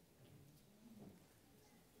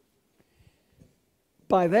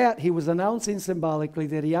 By that, he was announcing symbolically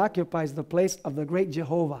that he occupies the place of the great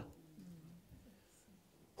Jehovah,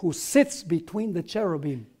 who sits between the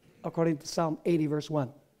cherubim, according to Psalm 80, verse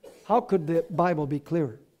 1. How could the Bible be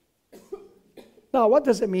clearer? Now, what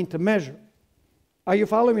does it mean to measure? Are you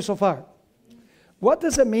following me so far? What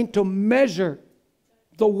does it mean to measure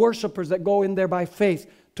the worshipers that go in there by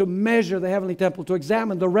faith, to measure the heavenly temple, to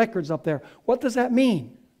examine the records up there? What does that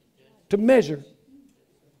mean, to measure?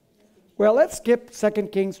 Well, let's skip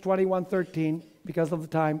 2 Kings 21:13 because of the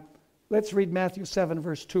time. Let's read Matthew 7,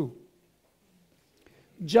 verse 2.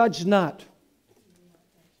 Judge not,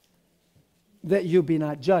 that you be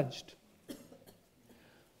not judged.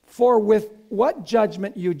 For with what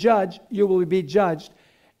judgment you judge, you will be judged.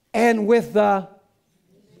 And with the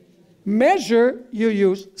measure you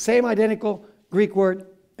use, same identical Greek word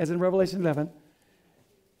as in Revelation 11,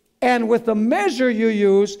 and with the measure you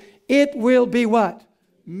use, it will be what?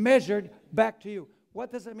 Measured back to you.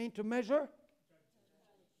 What does it mean to measure?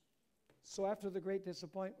 So after the great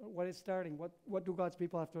disappointment, what is starting? What do God's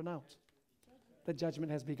people have to announce? The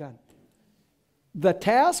judgment has begun. The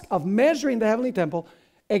task of measuring the heavenly temple,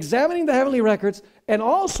 examining the heavenly records, and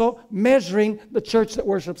also measuring the church that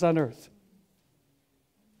worships on earth.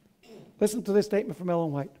 Listen to this statement from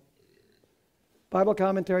Ellen White. Bible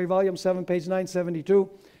Commentary, Volume 7, page 972.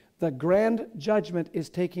 The grand judgment is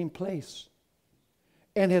taking place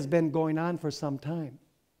and has been going on for some time.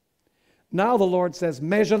 Now the Lord says,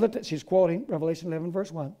 measure the she's quoting Revelation 11,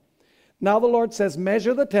 verse 1. Now the Lord says,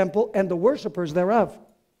 measure the temple and the worshipers thereof.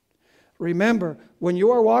 Remember, when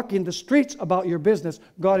you are walking the streets about your business,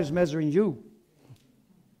 God is measuring you.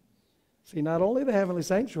 See, not only the heavenly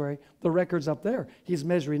sanctuary, the records up there, He's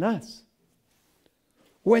measuring us.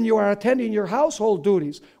 When you are attending your household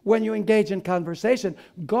duties, when you engage in conversation,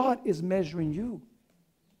 God is measuring you.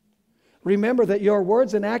 Remember that your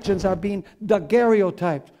words and actions are being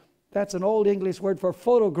daguerreotyped. That's an old English word for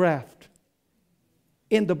photographed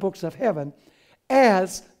in the books of heaven,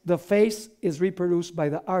 as the face is reproduced by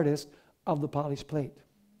the artist of the polished plate.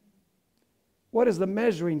 What is the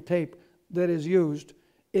measuring tape that is used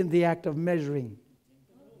in the act of measuring?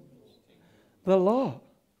 The law.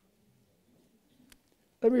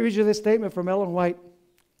 Let me read you this statement from Ellen White.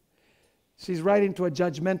 She's writing to a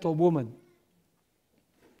judgmental woman.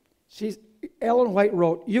 Ellen White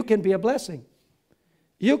wrote, you can be a blessing.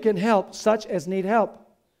 You can help such as need help.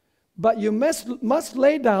 But you must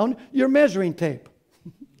lay down your measuring tape.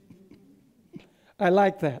 I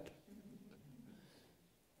like that.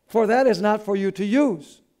 For that is not for you to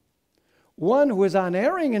use. One who is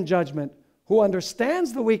unerring in judgment, who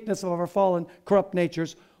understands the weakness of our fallen, corrupt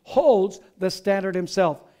natures, holds the standard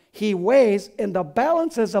himself. He weighs in the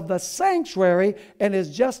balances of the sanctuary, and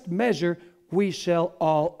his just measure we shall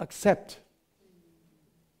all accept.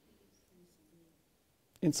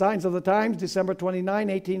 In Signs of the Times, December 29,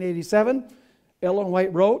 1887, Ellen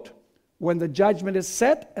White wrote, when the judgment is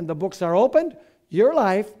set and the books are opened, your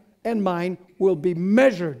life and mine will be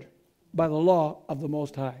measured by the law of the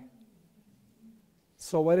Most High.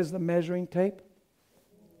 So what is the measuring tape?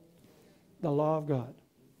 The law of God.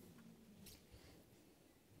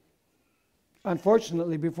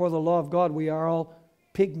 Unfortunately, before the law of God, we are all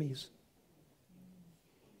pygmies.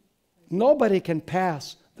 Nobody can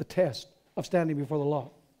pass the test of standing before the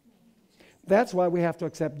law. That's why we have to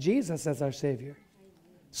accept Jesus as our Savior,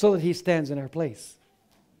 so that He stands in our place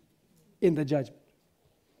in the judgment.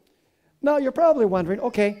 Now, you're probably wondering,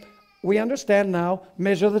 okay, we understand now,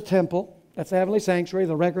 measure the temple, that's the heavenly sanctuary,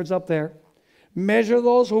 the records up there. Measure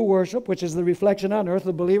those who worship, which is the reflection on earth,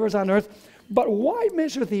 the believers on earth. But why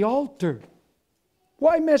measure the altar?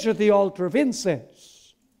 Why measure the altar of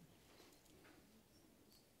incense?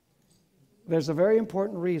 There's a very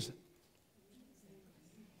important reason.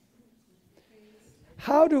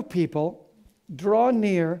 How do people draw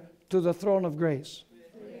near to the throne of grace?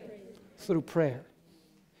 Through prayer.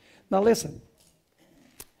 Now listen.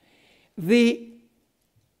 The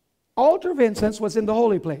altar of incense was in the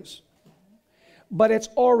holy place, but its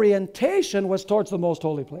orientation was towards the most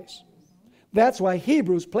holy place. That's why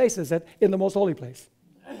Hebrews places it in the most holy place.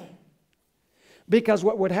 Because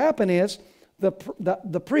what would happen is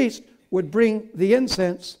the priest would bring the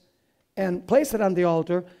incense and place it on the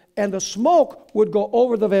altar, and the smoke would go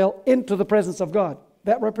over the veil into the presence of God.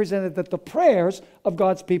 That represented that the prayers of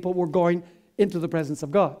God's people were going into the presence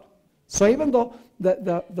of God. So even though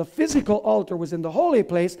the physical altar was in the holy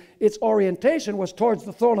place, its orientation was towards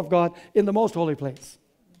the throne of God in the most holy place.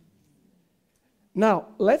 Now,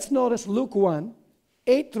 let's notice Luke 1,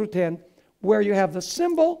 8 through 10, where you have the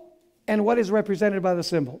symbol and what is represented by the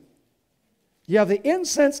symbol. You have the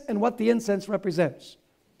incense and what the incense represents.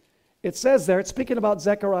 It says there, it's speaking about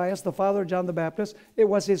Zacharias, the father of John the Baptist. It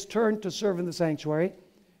was his turn to serve in the sanctuary.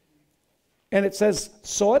 And it says,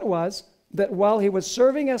 so it was that while he was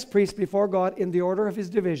serving as priest before God in the order of his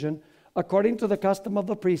division, according to the custom of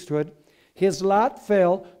the priesthood, his lot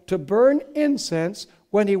fell to burn incense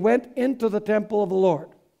when he went into the temple of the Lord.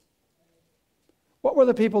 What were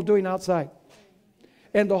the people doing outside?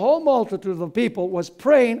 And the whole multitude of the people was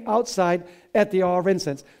praying outside at the hour of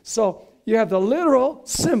incense. So you have the literal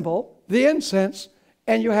symbol, the incense,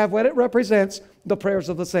 and you have what it represents, the prayers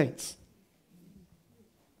of the saints.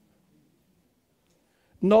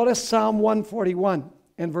 Notice Psalm 141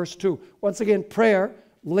 and verse 2. Once again, prayer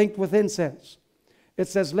linked with incense. It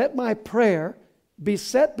says, let my prayer be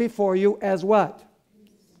set before you as what?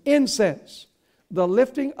 Incense. The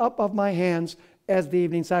lifting up of my hands as the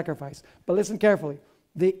evening sacrifice. But listen carefully.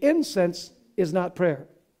 The incense is not prayer.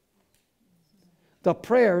 The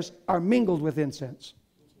prayers are mingled with incense.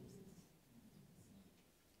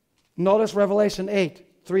 Notice Revelation 8,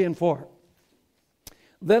 3 and 4.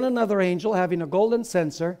 Then another angel, having a golden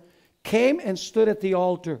censer, came and stood at the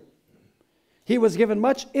altar. He was given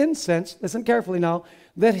much incense, listen carefully now,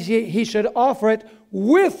 that he should offer it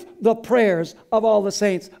with the prayers of all the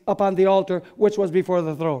saints upon the altar which was before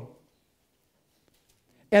the throne.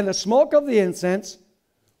 And the smoke of the incense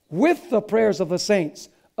with the prayers of the saints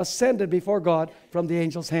ascended before God from the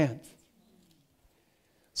angel's hand.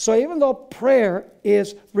 So even though prayer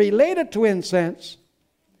is related to incense,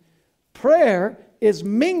 prayer is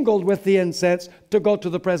mingled with the incense to go to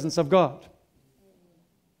the presence of God.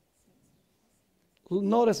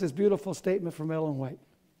 Notice this beautiful statement from Ellen White.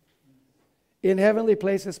 In Heavenly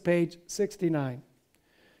Places, page 69.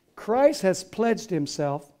 Christ has pledged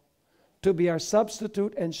himself to be our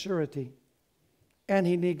substitute and surety, and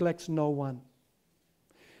he neglects no one.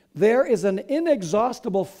 There is an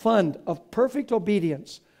inexhaustible fund of perfect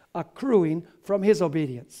obedience accruing from his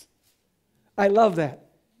obedience. I love that.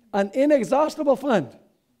 An inexhaustible fund.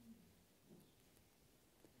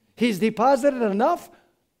 He's deposited enough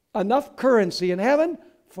currency in heaven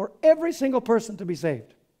for every single person to be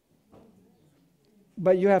saved.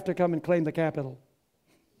 But you have to come and claim the capital.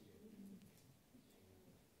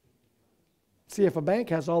 See, if a bank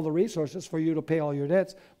has all the resources for you to pay all your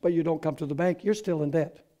debts, but you don't come to the bank, you're still in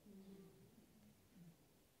debt.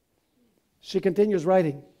 She continues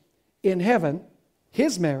writing, in heaven,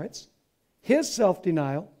 his merits, his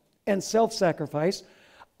self-denial, and self-sacrifice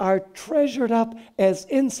are treasured up as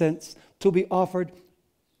incense to be offered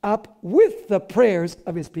up with the prayers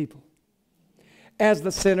of his people. As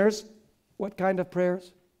the sinners, what kind of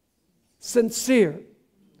prayers? Sincere,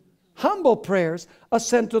 humble prayers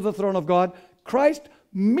ascend to the throne of God. Christ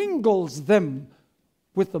mingles them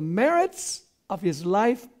with the merits of his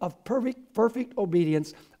life of perfect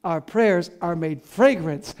obedience. Our prayers are made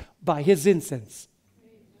fragrance by his incense.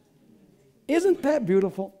 Isn't that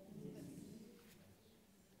beautiful?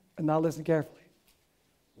 And now listen carefully.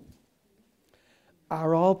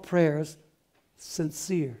 Are all prayers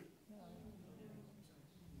sincere?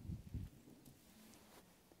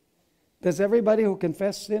 Does everybody who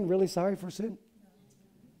confess sin really sorry for sin?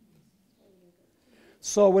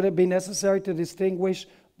 So would it be necessary to distinguish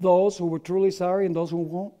those who were truly sorry and those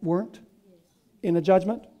who weren't in a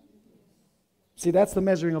judgment? See, that's the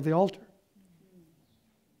measuring of the altar.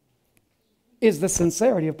 Is the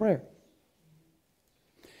sincerity of prayer.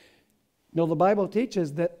 No, the Bible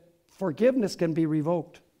teaches that forgiveness can be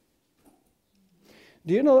revoked.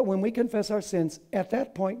 Do you know that when we confess our sins, at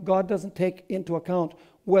that point, God doesn't take into account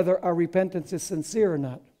whether our repentance is sincere or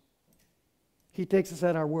not. He takes us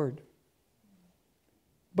at our word.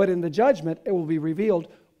 But in the judgment, it will be revealed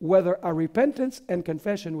whether our repentance and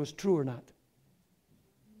confession was true or not.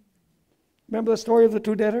 Remember the story of the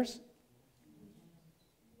two debtors?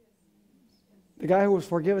 The guy who was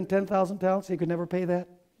forgiven 10,000 talents, he could never pay that.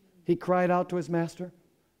 He cried out to his master.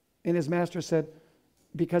 And his master said,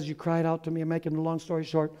 because you cried out to me, I'm making a long story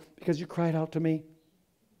short, because you cried out to me,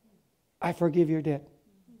 I forgive your debt.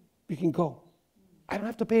 You can go. I don't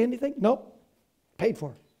have to pay anything? Nope. Paid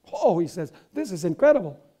for. Oh, he says, this is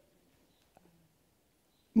incredible.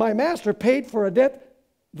 My master paid for a debt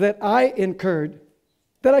that I incurred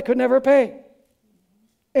that I could never pay.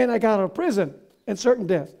 And I got out of prison and certain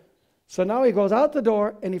death. So now he goes out the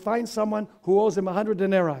door and he finds someone who owes him 100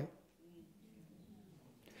 denarii.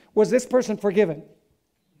 Was this person forgiven?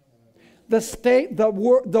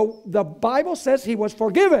 The Bible says he was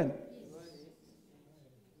forgiven.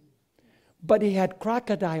 But he had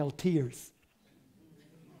crocodile tears.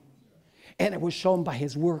 And it was shown by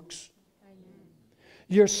his works.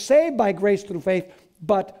 You're saved by grace through faith,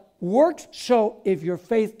 but works show if your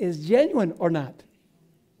faith is genuine or not.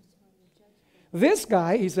 This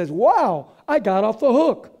guy, he says, wow, I got off the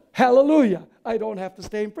hook. Hallelujah. I don't have to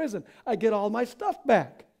stay in prison. I get all my stuff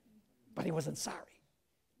back. But he wasn't sorry.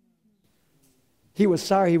 He was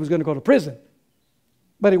sorry he was going to go to prison.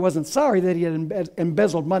 But he wasn't sorry that he had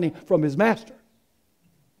embezzled money from his master.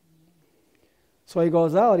 So he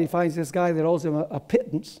goes out, he finds this guy that owes him a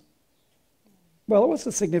pittance. Well, it was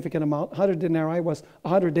a significant amount. 100 denarii was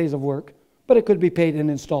 100 days of work, but it could be paid in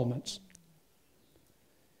installments.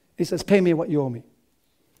 He says, pay me what you owe me.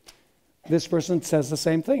 This person says the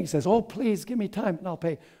same thing. He says, oh, please give me time and I'll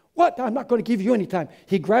pay. What? I'm not going to give you any time.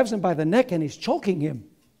 He grabs him by the neck and he's choking him.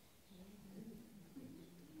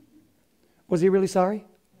 Was he really sorry?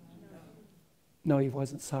 No, he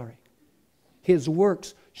wasn't sorry. His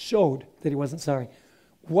works showed that he wasn't sorry.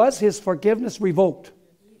 Was his forgiveness revoked?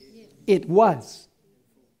 It was.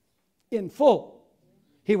 In full.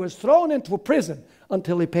 He was thrown into a prison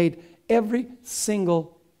until he paid every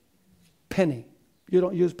single penny. You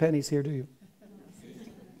don't use pennies here, do you?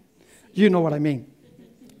 You know what I mean.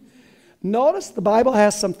 Notice the Bible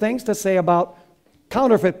has some things to say about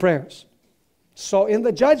counterfeit prayers. So in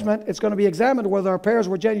the judgment, it's going to be examined whether our prayers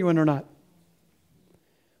were genuine or not.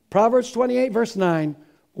 Proverbs 28 verse 9,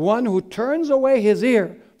 one who turns away his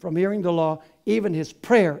ear from hearing the law, even his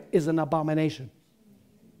prayer is an abomination.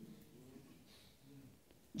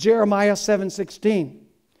 Jeremiah 7:16,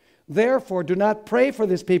 therefore do not pray for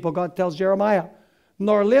this people, God tells Jeremiah,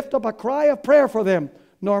 nor lift up a cry of prayer for them,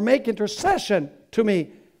 nor make intercession to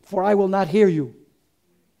me, for I will not hear you.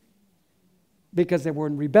 Because they were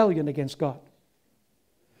in rebellion against God.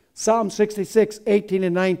 Psalm 66, 18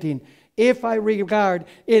 and 19. If I regard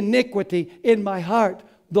iniquity in my heart,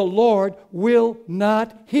 the Lord will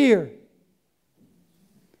not hear.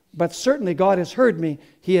 But certainly God has heard me.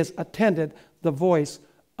 He has attended the voice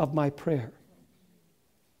of my prayer.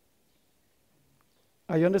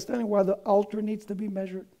 Are you understanding why the altar needs to be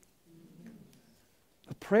measured?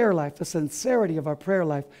 The prayer life, the sincerity of our prayer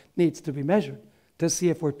life needs to be measured to see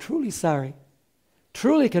if we're truly sorry,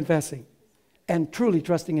 truly confessing, and truly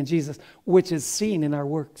trusting in Jesus, which is seen in our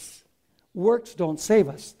works. Works don't save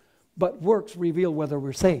us, but works reveal whether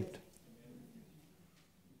we're saved.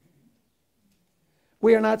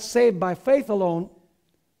 We are not saved by faith alone.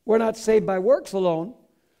 We're not saved by works alone.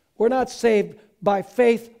 We're not saved by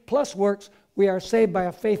faith plus works. We are saved by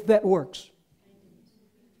a faith that works.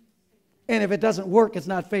 And if it doesn't work, it's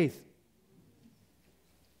not faith.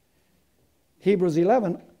 Hebrews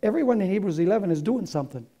 11, everyone in Hebrews 11 is doing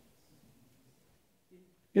something.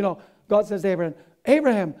 You know, God says to Abraham,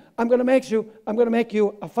 Abraham, I'm going to make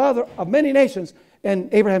you a father of many nations. And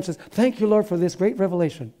Abraham says, thank you, Lord, for this great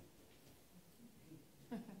revelation.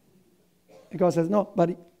 And God says, no,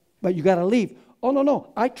 but you got to leave. Oh,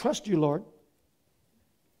 no, I trust you, Lord.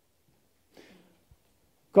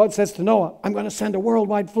 God says to Noah, I'm going to send a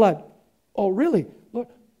worldwide flood. Oh, really? Lord,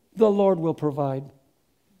 the Lord will provide.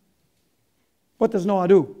 What does Noah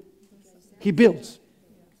do? He builds.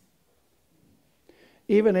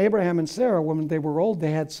 Even Abraham and Sarah, when they were old,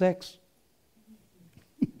 they had sex.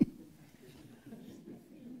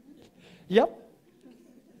 Yep.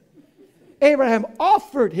 Abraham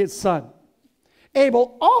offered his son.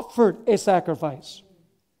 Abel offered a sacrifice.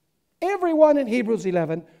 Everyone in Hebrews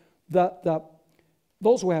 11,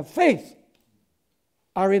 those who have faith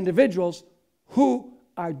are individuals who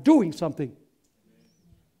are doing something.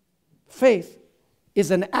 Faith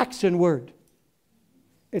is an action word.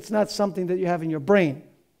 It's not something that you have in your brain.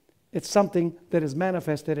 It's something that is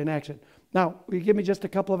manifested in action. Now, will you give me just a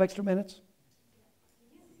couple of extra minutes?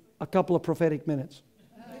 A couple of prophetic minutes.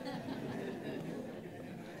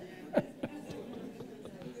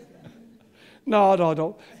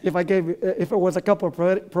 No. If it was a couple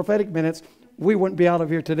of prophetic minutes, we wouldn't be out of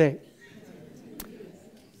here today.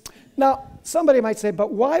 Now, somebody might say,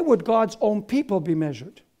 but why would God's own people be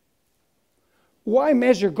measured? Why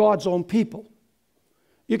measure God's own people?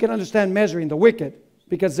 You can understand measuring the wicked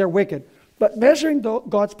because they're wicked. But measuring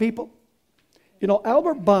God's people, you know,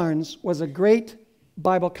 Albert Barnes was a great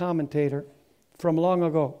Bible commentator from long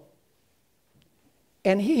ago.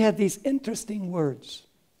 And he had these interesting words.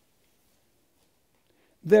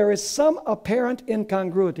 There is some apparent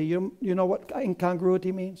incongruity. You know what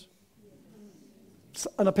incongruity means? It's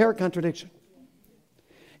an apparent contradiction.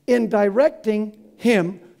 In directing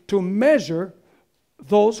him to measure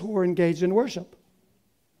those who were engaged in worship.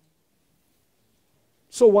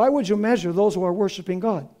 So why would you measure those who are worshiping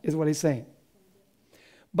God, is what he's saying.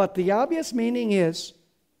 But the obvious meaning is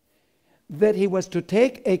that he was to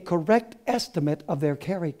take a correct estimate of their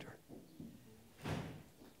character,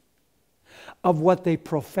 of what they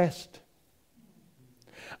professed,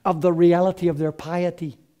 of the reality of their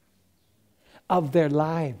piety, of their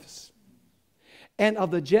lives, and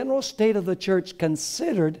of the general state of the church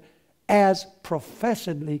considered as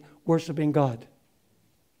professedly worshiping God.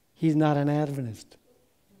 He's not an Adventist,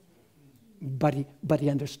 but he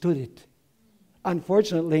understood it.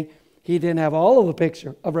 Unfortunately, he didn't have all of the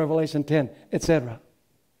picture of Revelation 10, etc.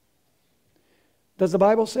 Does the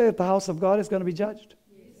Bible say that the house of God is going to be judged?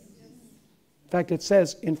 Yes. In fact, it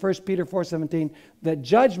says in 1 Peter 4:17 that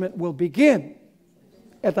judgment will begin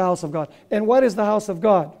at the house of God. And what is the house of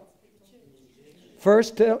God? 1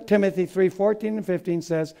 Timothy 3:14 and 15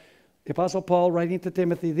 says, the Apostle Paul writing to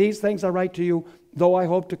Timothy, these things I write to you, though I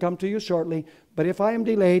hope to come to you shortly. But if I am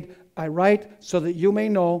delayed, I write so that you may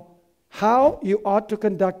know how you ought to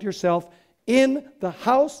conduct yourself in the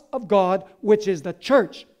house of God, which is the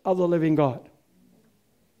church of the living God.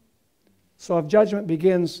 So if judgment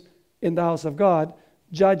begins in the house of God,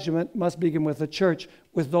 judgment must begin with the church,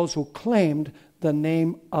 with those who claimed the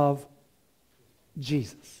name of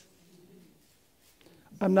Jesus.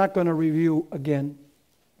 I'm not going to review again.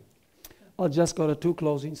 I'll just go to two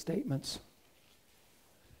closing statements.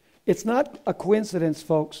 It's not a coincidence,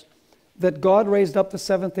 folks, that God raised up the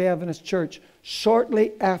Seventh-day Adventist Church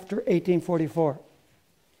shortly after 1844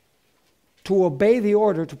 to obey the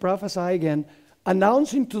order to prophesy again,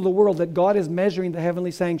 announcing to the world that God is measuring the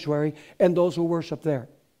heavenly sanctuary and those who worship there.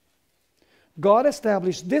 God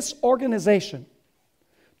established this organization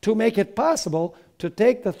to make it possible to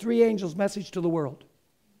take the three angels' message to the world.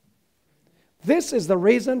 This is the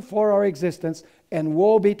reason for our existence, and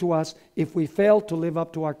woe be to us if we fail to live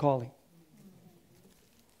up to our calling.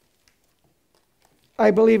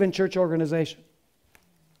 I believe in church organization.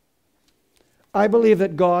 I believe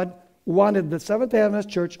that God wanted the Seventh-day Adventist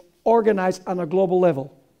Church organized on a global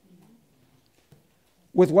level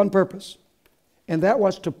with one purpose, and that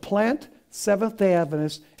was to plant Seventh-day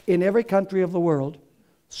Adventists in every country of the world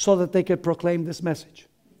so that they could proclaim this message.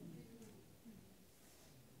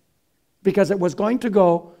 Because it was going to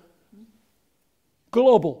go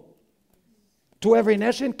global to every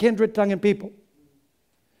nation, kindred, tongue, and people.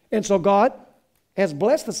 And so God has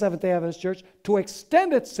blessed the Seventh-day Adventist Church to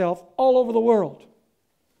extend itself all over the world.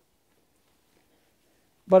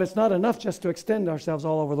 But it's not enough just to extend ourselves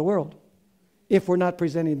all over the world if we're not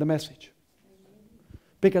presenting the message.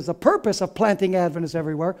 Because the purpose of planting Adventists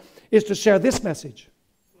everywhere is to share this message.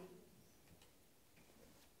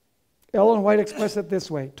 Ellen White expressed it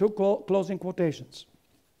this way, two closing quotations.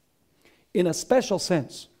 In a special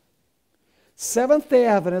sense, Seventh-day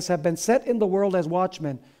Adventists have been set in the world as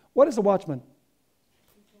watchmen. What is a watchman?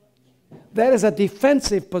 That is a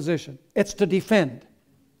defensive position. It's to defend.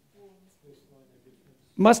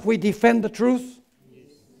 Must we defend the truth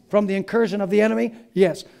from the incursion of the enemy?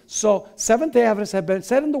 Yes. So Seventh-day Adventists have been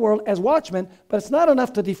set in the world as watchmen, but it's not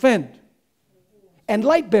enough to defend. And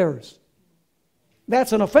light bearers.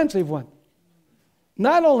 That's an offensive one.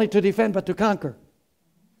 Not only to defend, but to conquer.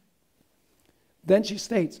 Then she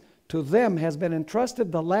states, to them has been entrusted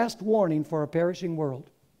the last warning for a perishing world.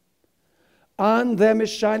 On them is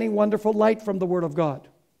shining wonderful light from the Word of God.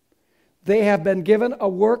 They have been given a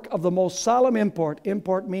work of the most solemn import.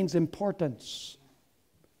 Import means importance.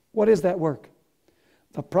 What is that work?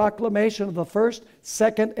 The proclamation of the first,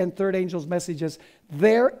 second, and third angels' messages.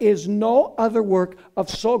 There is no other work of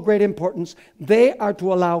so great importance. They are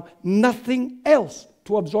to allow nothing else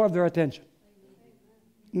to absorb their attention.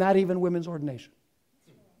 Not even women's ordination.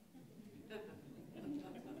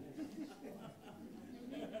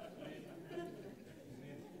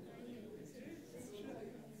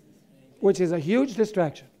 Which is a huge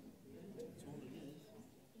distraction.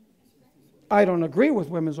 I don't agree with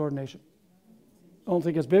women's ordination. I don't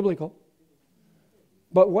think it's biblical.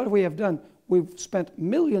 But what we have done, we've spent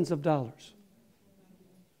millions of dollars,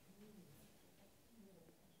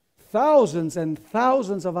 thousands and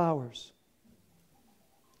thousands of hours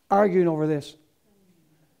arguing over this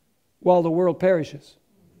while the world perishes.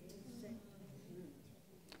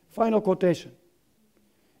 Final quotation.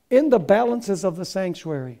 In the balances of the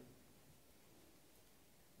sanctuary,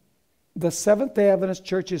 the Seventh-day Adventist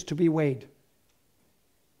Church is to be weighed.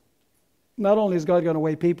 Not only is God going to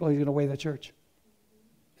weigh people, He's going to weigh the church.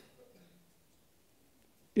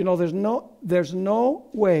 You know, there's no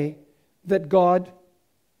way that God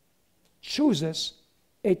chooses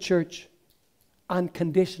a church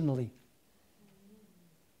unconditionally.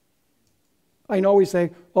 I know we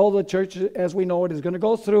say, oh, the church as we know it is going to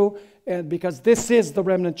go through, and because this is the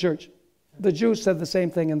remnant church. The Jews said the same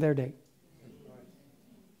thing in their day.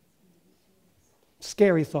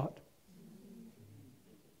 Scary thought.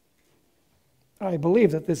 I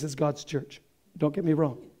believe that this is God's church. Don't get me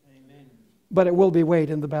wrong. Amen. But it will be weighed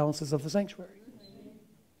in the balances of the sanctuary.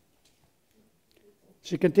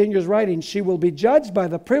 She continues writing, she will be judged by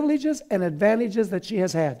the privileges and advantages that she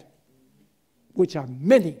has had, which are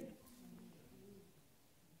many.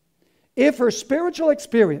 If her spiritual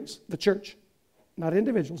experience, the church, not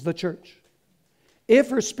individuals, the church, if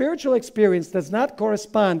her spiritual experience does not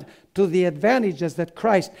correspond to the advantages that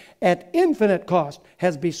Christ at infinite cost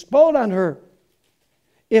has bestowed on her,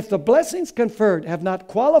 if the blessings conferred have not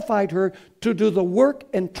qualified her to do the work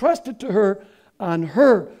entrusted to her, on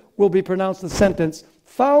her will be pronounced the sentence,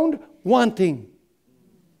 found wanting.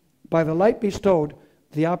 By the light bestowed,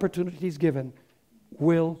 the opportunities given,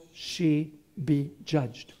 will she be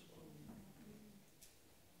judged.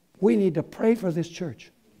 We need to pray for this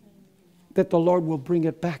church, that the Lord will bring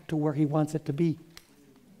it back to where He wants it to be.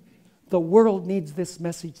 The world needs this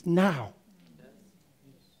message now.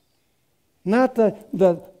 Not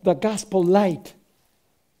the gospel light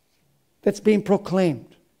that's being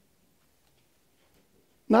proclaimed.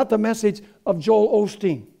 Not the message of Joel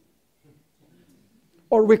Osteen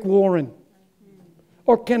or Rick Warren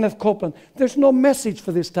or Kenneth Copeland. There's no message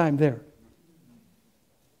for this time there.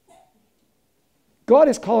 God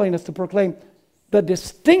is calling us to proclaim the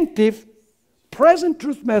distinctive present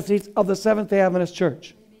truth message of the Seventh-day Adventist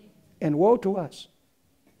Church. And woe to us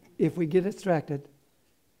if we get distracted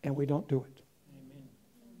and we don't do it. Amen.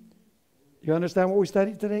 You understand what we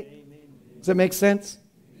studied today? Amen. Does it make sense?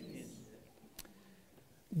 Amen.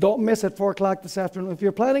 Don't miss at 4 o'clock this afternoon. If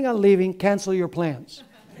you're planning on leaving, cancel your plans.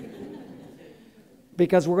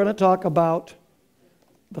 Because we're going to talk about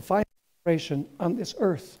the final generation on this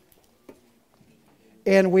earth.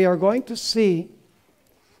 And we are going to see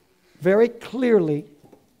very clearly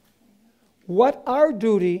what our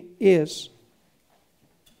duty is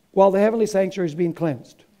while the heavenly sanctuary is being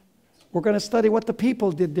cleansed. We're going to study what the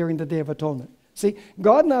people did during the Day of Atonement. See,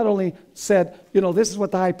 God not only said, this is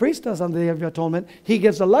what the high priest does on the Day of Atonement, He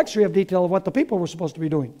gives the luxury of detail of what the people were supposed to be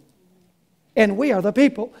doing. And we are the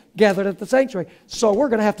people gathered at the sanctuary. So we're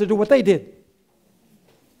going to have to do what they did.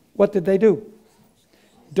 What did they do?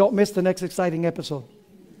 Don't miss the next exciting episode.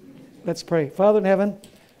 Let's pray. Father in heaven,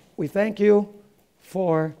 we thank You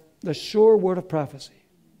for the sure word of prophecy.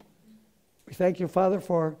 We thank You, Father,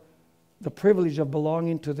 for the privilege of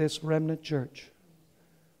belonging to this remnant church.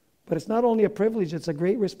 But it's not only a privilege, it's a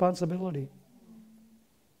great responsibility.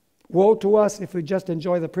 Woe to us if we just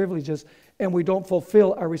enjoy the privileges and we don't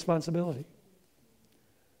fulfill our responsibility.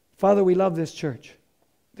 Father, we love this church.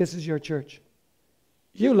 This is Your church.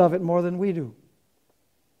 You love it more than we do.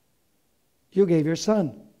 You gave Your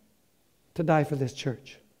Son to die for this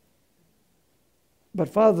church. But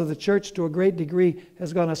Father, the church to a great degree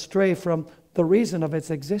has gone astray from the reason of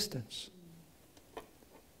its existence.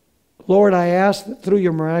 Lord, I ask that through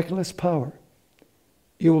Your miraculous power,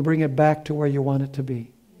 You will bring it back to where You want it to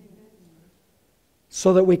be.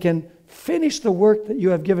 So that we can finish the work that You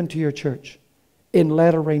have given to Your church in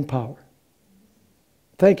latter rain power.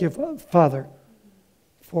 Thank You, Father,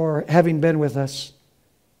 for having been with us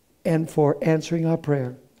and for answering our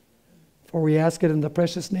prayer. For we ask it in the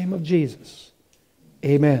precious name of Jesus.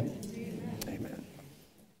 Amen.